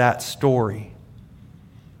ending to that story.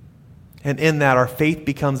 And in that, our faith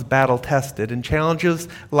becomes battle-tested, and challenges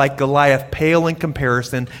like Goliath pale in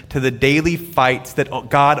comparison to the daily fights that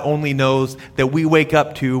God only knows that we wake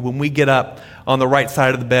up to when we get up on the right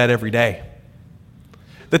side of the bed every day.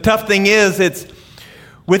 The tough thing is,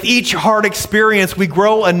 with each hard experience, we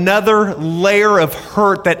grow another layer of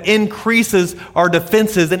hurt that increases our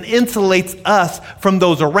defenses and insulates us from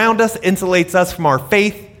those around us, insulates us from our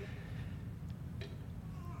faith.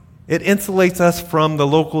 It insulates us from the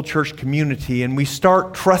local church community, and we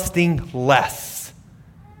start trusting less.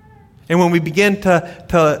 And when we begin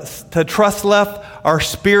to trust less, our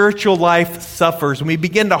spiritual life suffers. And we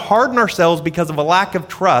begin to harden ourselves because of a lack of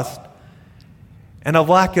trust. And a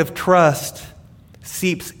lack of trust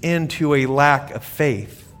seeps into a lack of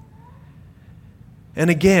faith. And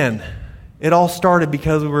again, it all started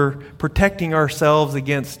because we were protecting ourselves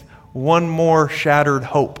against one more shattered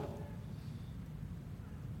hope.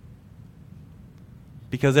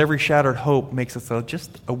 Because every shattered hope makes us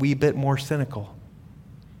just a wee bit more cynical.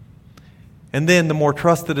 And then the more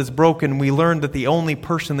trust that is broken, we learn that the only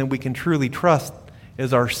person that we can truly trust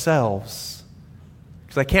is ourselves.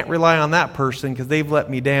 Because I can't rely on that person because they've let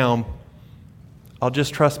me down. I'll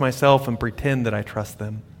just trust myself and pretend that I trust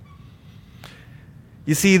them.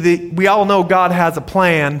 You see, we all know God has a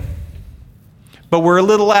plan, but we're a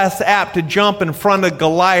little less apt to jump in front of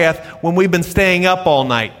Goliath when we've been staying up all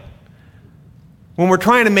night. When we're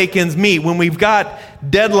trying to make ends meet, when we've got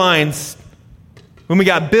deadlines, when we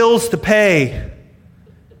got bills to pay,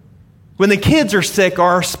 when the kids are sick or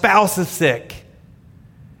our spouse is sick.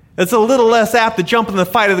 It's a little less apt to jump in the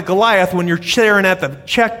fight of the Goliath when you're staring at the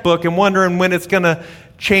checkbook and wondering when it's going to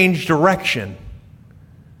change direction.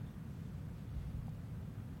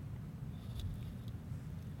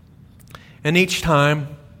 And each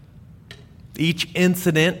time, each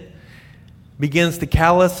incident begins to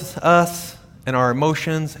callous us and our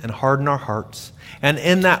emotions and harden our hearts. And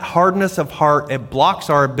in that hardness of heart, it blocks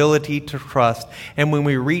our ability to trust. And when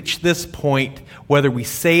we reach this point, whether we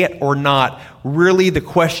say it or not, really the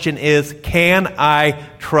question is, can I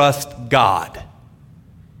trust God?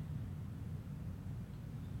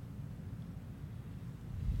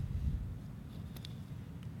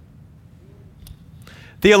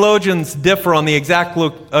 Theologians differ on the exact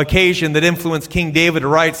occasion that influenced King David to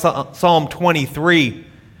write Psalm 23.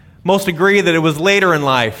 Most agree that it was later in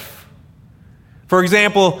life. For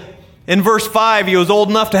example, in verse 5, he was old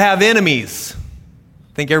enough to have enemies.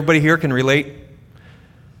 I think everybody here can relate.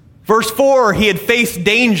 Verse 4, he had faced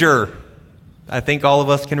danger. I think all of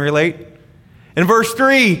us can relate. In verse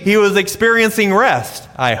 3, he was experiencing rest.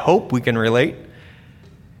 I hope we can relate.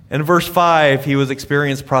 In verse 5, he was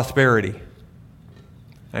experiencing prosperity.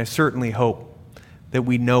 I certainly hope that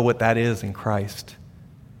we know what that is in Christ.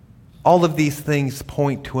 All of these things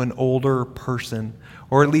point to an older person,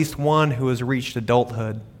 or at least one who has reached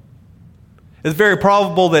adulthood. It's very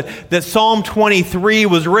probable that Psalm 23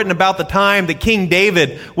 was written about the time that King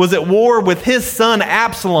David was at war with his son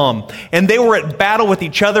Absalom, and they were at battle with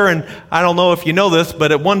each other. And I don't know if you know this,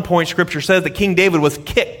 but at one point Scripture says that King David was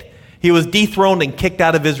kicked. He was dethroned and kicked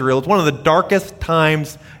out of Israel. It's one of the darkest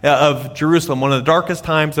times of Jerusalem, one of the darkest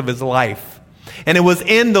times of his life. And it was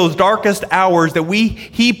in those darkest hours that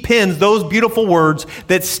he pins those beautiful words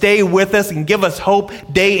that stay with us and give us hope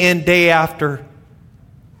day in, day after.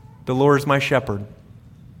 The Lord is my shepherd.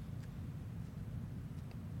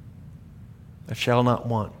 I shall not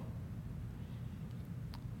want.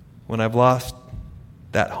 When I've lost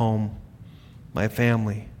that home, my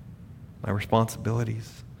family, my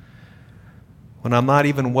responsibilities, when I'm not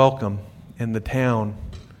even welcome in the town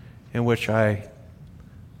in which I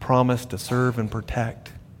promise to serve and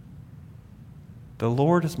protect. The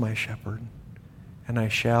Lord is my shepherd, and I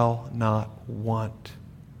shall not want.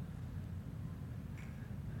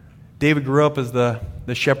 David grew up as the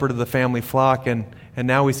shepherd of the family flock, and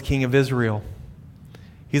now he's king of Israel.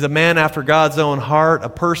 He's a man after God's own heart, a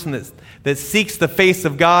person that seeks the face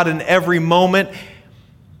of God in every moment.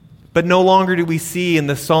 But no longer do we see in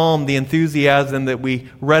the psalm the enthusiasm that we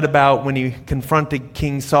read about when he confronted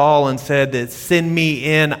King Saul and said that send me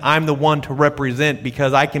in, I'm the one to represent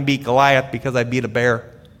because I can beat Goliath because I beat a bear.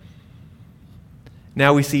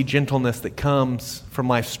 Now we see gentleness that comes from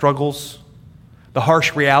life's struggles, the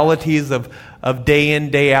harsh realities of day in,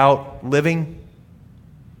 day out living.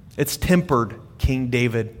 It's tempered King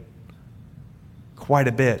David quite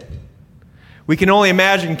a bit. We can only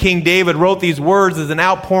imagine King David wrote these words as an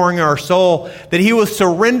outpouring in our soul, that he was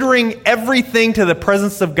surrendering everything to the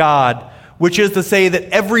presence of God, which is to say that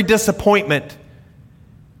every disappointment,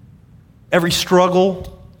 every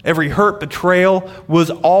struggle, every hurt, betrayal was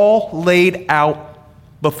all laid out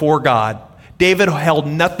before God. David held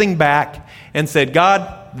nothing back and said,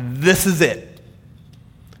 God, this is it.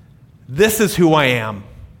 This is who I am.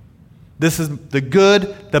 This is the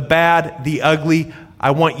good, the bad, the ugly.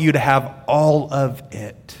 I want you to have all of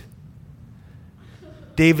it.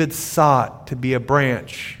 David sought to be a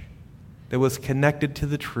branch that was connected to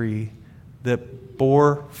the tree that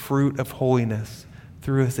bore fruit of holiness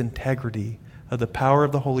through his integrity of the power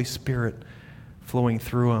of the Holy Spirit flowing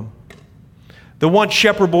through him. The once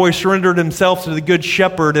shepherd boy surrendered himself to the good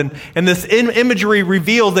shepherd, and this imagery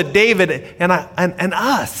reveals that David and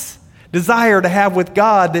us desire to have with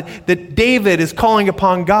God, that David is calling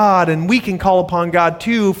upon God, and we can call upon God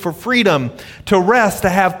too for freedom, to rest, to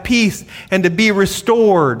have peace, and to be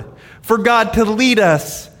restored. For God to lead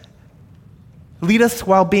us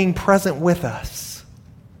while being present with us.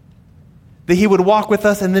 That he would walk with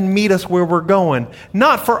us and then meet us where we're going.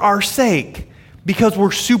 Not for our sake, because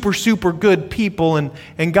we're super, super good people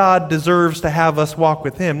and God deserves to have us walk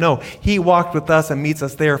with him. No, he walked with us and meets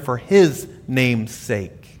us there for his name's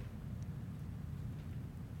sake.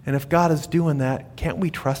 And if God is doing that, can't we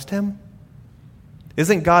trust him?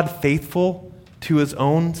 Isn't God faithful to his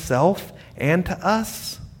own self and to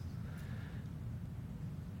us?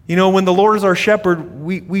 You know, when the Lord is our shepherd,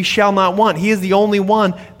 we shall not want. He is the only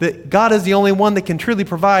one God is the only one that can truly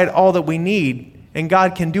provide all that we need. And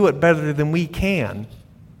God can do it better than we can.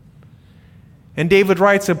 And David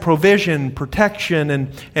writes of provision, protection,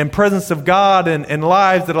 and presence of God and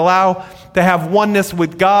lives that allow to have oneness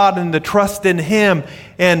with God and to trust in him.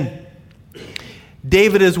 And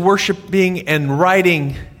David is worshiping and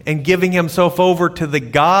writing and giving himself over to the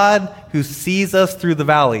God who sees us through the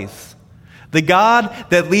valleys. The God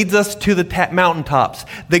that leads us to the mountaintops.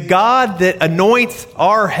 The God that anoints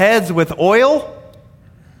our heads with oil.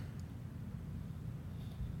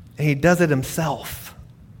 And he does it himself.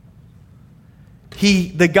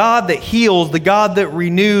 The God that heals, the God that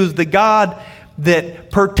renews, the God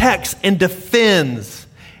that protects and defends.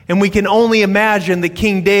 And we can only imagine that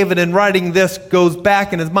King David, in writing this, goes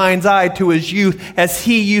back in his mind's eye to his youth as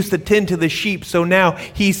he used to tend to the sheep. So now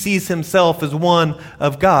he sees himself as one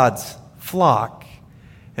of God's flock.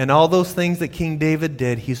 And all those things that King David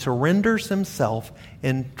did, he surrenders himself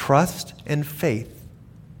in trust and faith.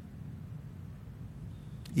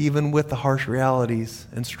 Even with the harsh realities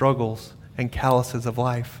and struggles and calluses of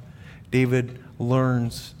life, David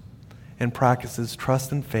learns and practices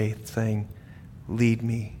trust and faith, saying, lead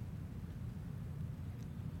me.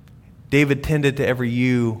 David tended to every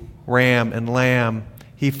ewe, ram, and lamb.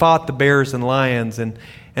 He fought the bears and lions and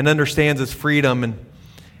understands his freedom.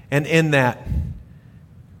 And in that,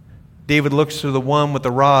 David looks to the one with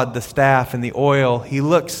the rod, the staff, and the oil. He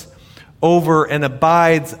looks over and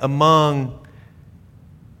abides among.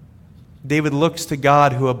 David looks to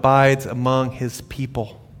God who abides among his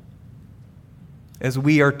people. As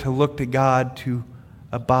we are to look to God to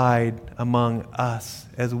abide among us,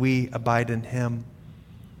 as we abide in him.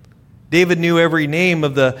 David knew every name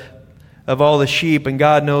of all the sheep, and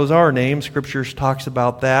God knows our name. Scripture talks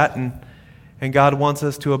about that, and God wants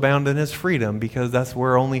us to abound in his freedom, because that's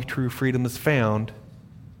where only true freedom is found.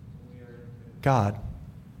 God.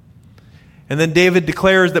 And then David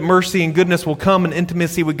declares that mercy and goodness will come in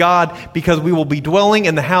intimacy with God because we will be dwelling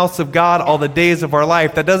in the house of God all the days of our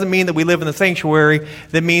life. That doesn't mean that we live in the sanctuary.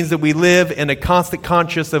 That means that we live in a constant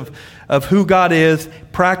conscious of who God is,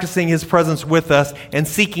 practicing his presence with us, and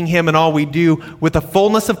seeking him in all we do with the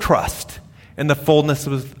fullness of trust and the fullness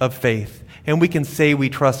of faith. And we can say we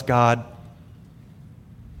trust God.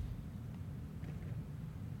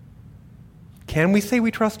 Can we say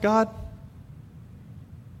we trust God?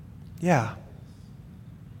 Yeah.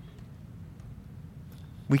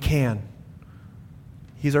 We can.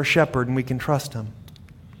 He's our shepherd and we can trust him.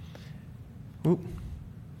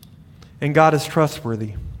 And God is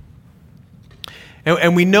trustworthy.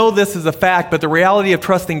 And we know this is a fact, but the reality of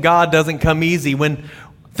trusting God doesn't come easy.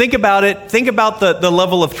 Think about it. Think about the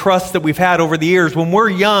level of trust that we've had over the years. When we're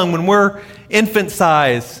young, when we're infant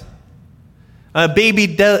size, a baby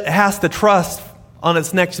has to trust on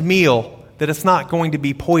its next meal that it's not going to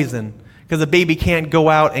be poison, because a baby can't go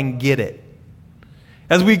out and get it.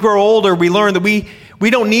 As we grow older, we learn that we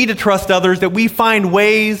don't need to trust others, that we find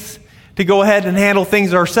ways to go ahead and handle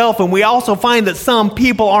things ourselves, and we also find that some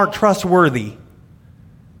people aren't trustworthy.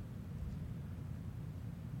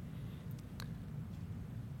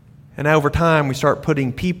 And over time, we start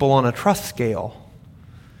putting people on a trust scale.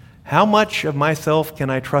 How much of myself can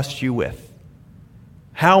I trust you with?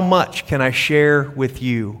 How much can I share with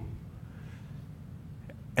you?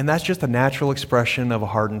 And that's just a natural expression of a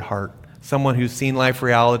hardened heart. Someone who's seen life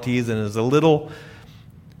realities and is a little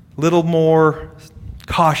more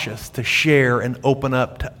cautious to share and open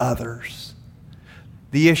up to others.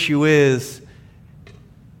 The issue is,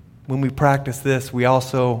 when we practice this, we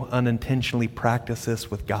also unintentionally practice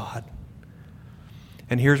this with God.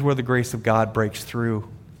 And here's where the grace of God breaks through.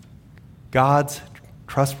 God's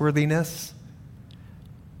trustworthiness,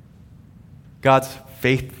 God's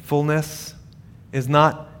faithfulness is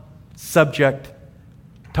not subject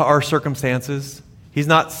to our circumstances. He's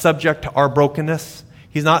not subject to our brokenness.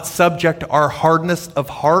 He's not subject to our hardness of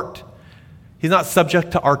heart. He's not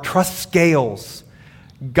subject to our trust scales.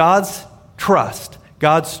 God's trust,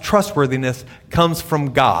 God's trustworthiness comes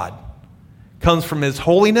from God, comes from his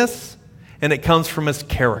holiness, and it comes from his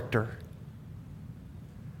character.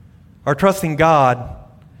 Our trust in God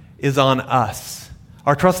is on us.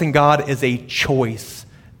 Our trust in God is a choice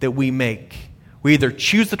that we make. We either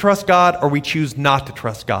choose to trust God or we choose not to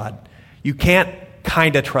trust God. You can't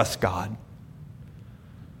kind of trust God.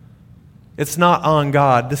 It's not on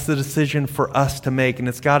God. This is a decision for us to make, and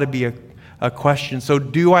it's got to be a question. So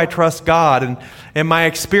do I trust God? And my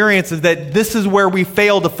experience is that this is where we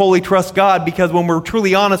fail to fully trust God, because when we're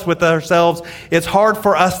truly honest with ourselves, it's hard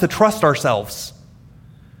for us to trust ourselves.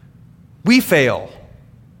 We fail.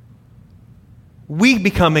 We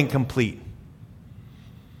become incomplete.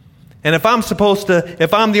 And if I'm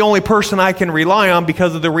the only person I can rely on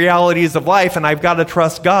because of the realities of life, and I've got to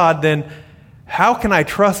trust God, then how can I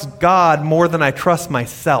trust God more than I trust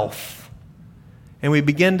myself? And we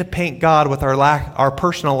begin to paint God with our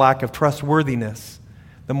personal lack of trustworthiness.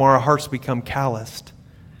 The more our hearts become calloused.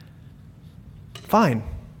 Fine.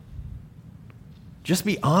 Just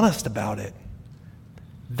be honest about it.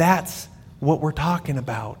 That's what we're talking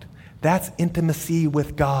about. That's intimacy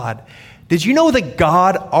with God. Did you know that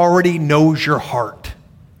God already knows your heart?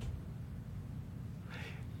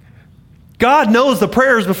 God knows the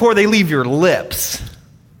prayers before they leave your lips.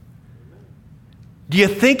 Do you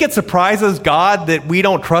think it surprises God that we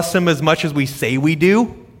don't trust Him as much as we say we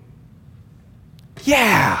do?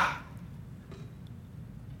 Yeah.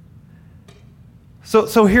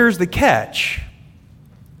 So here's the catch,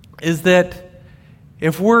 is that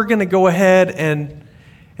if we're going to go ahead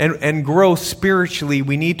and grow spiritually,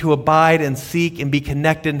 we need to abide and seek and be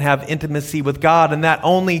connected and have intimacy with God. And that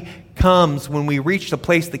only comes when we reach the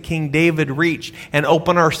place that King David reached and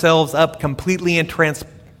open ourselves up completely and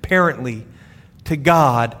transparently to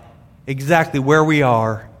God, exactly where we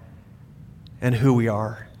are and who we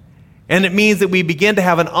are. And it means that we begin to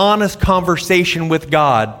have an honest conversation with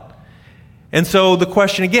God. And so the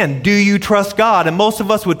question again, do you trust God? And most of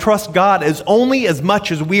us would trust God as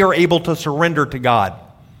much as we are able to surrender to God.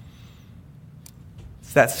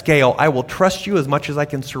 It's that scale. I will trust you as much as I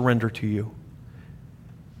can surrender to you.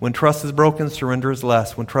 When trust is broken, surrender is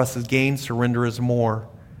less. When trust is gained, surrender is more.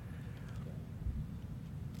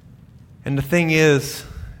 And the thing is,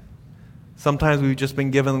 sometimes we've just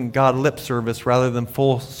been giving God lip service rather than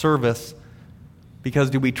full service.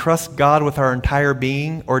 Because do we trust God with our entire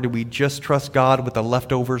being, or do we just trust God with the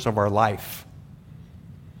leftovers of our life?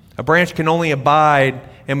 A branch can only abide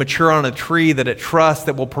and mature on a tree that it trusts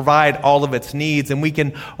that will provide all of its needs. And we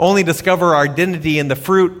can only discover our identity in the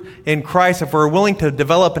fruit in Christ if we're willing to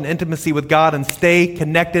develop an intimacy with God and stay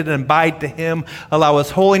connected and abide to Him, allow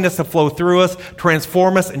His holiness to flow through us,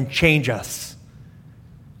 transform us, and change us.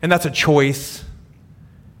 And that's a choice,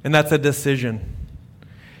 and that's a decision.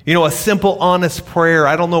 You know, a simple, honest prayer,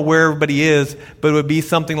 I don't know where everybody is, but it would be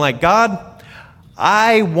something like, God,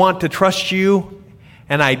 I want to trust you,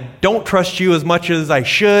 and I don't trust you as much as I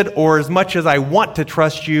should or as much as I want to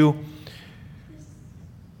trust you.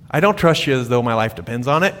 I don't trust you as though my life depends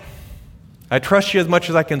on it. I trust you as much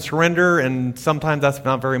as I can surrender, and sometimes that's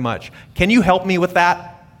not very much. Can you help me with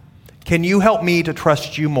that? Can you help me to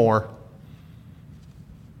trust you more?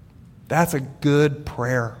 That's a good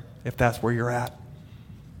prayer if that's where you're at.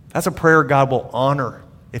 That's a prayer God will honor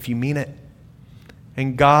if you mean it.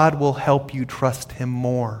 And God will help you trust Him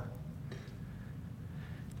more.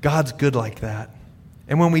 God's good like that.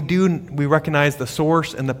 And when we do, we recognize the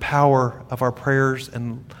source and the power of our prayers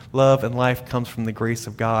and love and life comes from the grace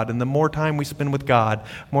of God. And the more time we spend with God,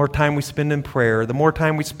 more time we spend in prayer, the more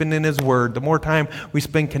time we spend in His Word, the more time we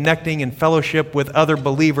spend connecting in fellowship with other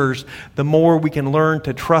believers, the more we can learn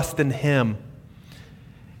to trust in Him.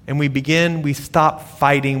 And we stop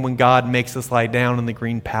fighting when God makes us lie down in the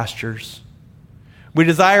green pastures. We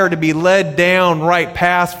desire to be led down right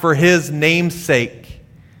paths for His name's sake.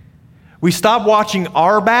 We stop watching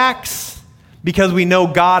our backs because we know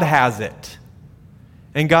God has it.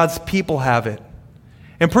 And God's people have it.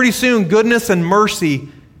 And pretty soon, goodness and mercy,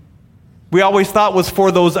 we always thought was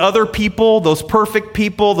for those other people, those perfect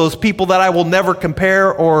people, those people that I will never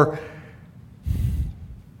compare or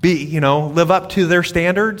live up to their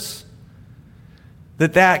standards,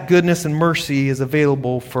 that goodness and mercy is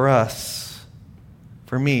available for us,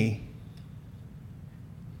 for me,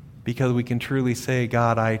 because we can truly say,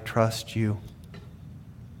 God, I trust you.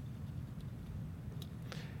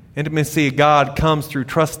 Intimacy of God comes through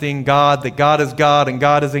trusting God, that God is God and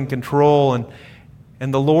God is in control,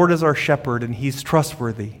 and the Lord is our shepherd and He's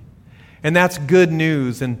trustworthy. And that's good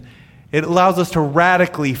news, and it allows us to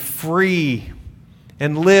radically free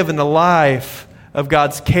and live in the life of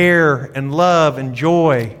God's care and love and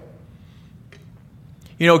joy.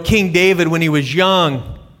 You know, King David, when he was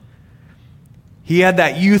young, he had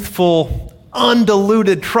that youthful,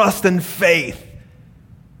 undiluted trust and faith.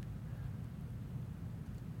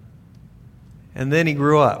 And then he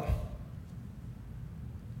grew up.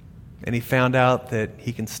 And he found out that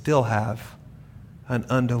he can still have an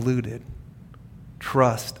undiluted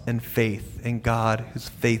trust and faith in God who's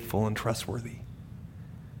faithful and trustworthy.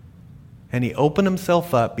 And he opened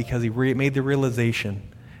himself up because he made the realization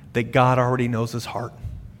that God already knows his heart.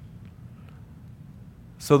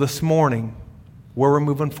 So this morning, where we're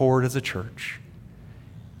moving forward as a church,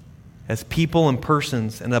 as people and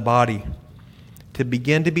persons in a body, to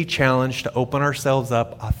begin to be challenged to open ourselves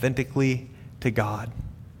up authentically to God.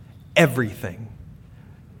 Everything.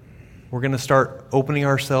 We're going to start opening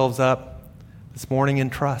ourselves up this morning in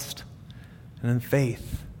trust and in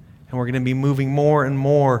faith. And we're going to be moving more and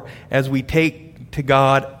more as we take to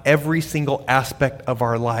God every single aspect of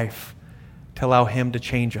our life to allow him to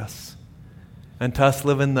change us. And to us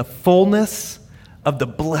live in the fullness of the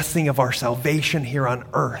blessing of our salvation here on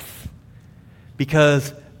earth.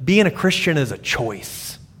 Because being a Christian is a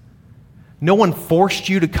choice. No one forced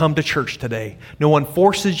you to come to church today. No one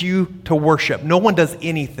forces you to worship. No one does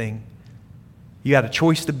anything. You had a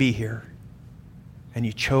choice to be here. And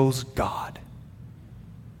you chose God.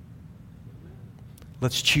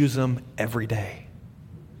 Let's choose him every day.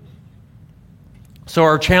 So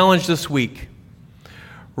our challenge this week,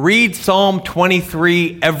 read Psalm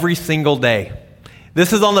 23 every single day.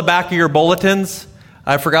 This is on the back of your bulletins.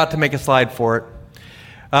 I forgot to make a slide for it.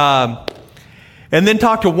 And then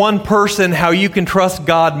talk to one person how you can trust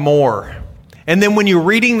God more. And then when you're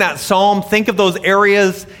reading that psalm, think of those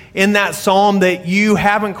areas in that psalm that you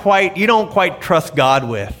don't quite trust God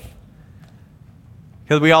with.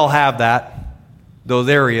 Because we all have those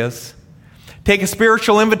areas. Take a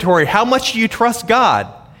spiritual inventory. How much do you trust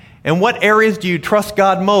God? And what areas do you trust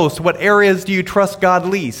God most? What areas do you trust God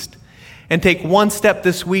least? And take one step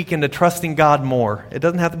this week into trusting God more. It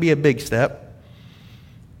doesn't have to be a big step.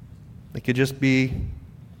 It could just be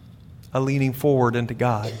a leaning forward into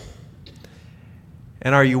God.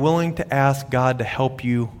 And are you willing to ask God to help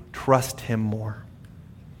you trust him more?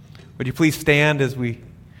 Would you please stand as we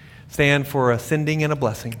stand for a sending and a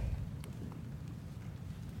blessing?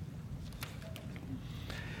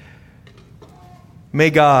 May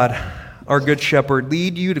God, our good shepherd,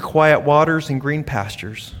 lead you to quiet waters and green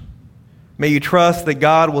pastures. May you trust that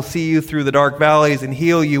God will see you through the dark valleys and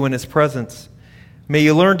heal you in his presence. May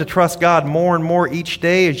you learn to trust God more and more each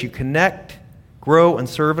day as you connect, grow, and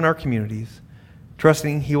serve in our communities,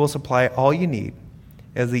 trusting he will supply all you need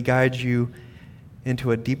as he guides you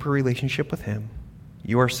into a deeper relationship with him.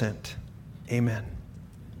 You are sent. Amen.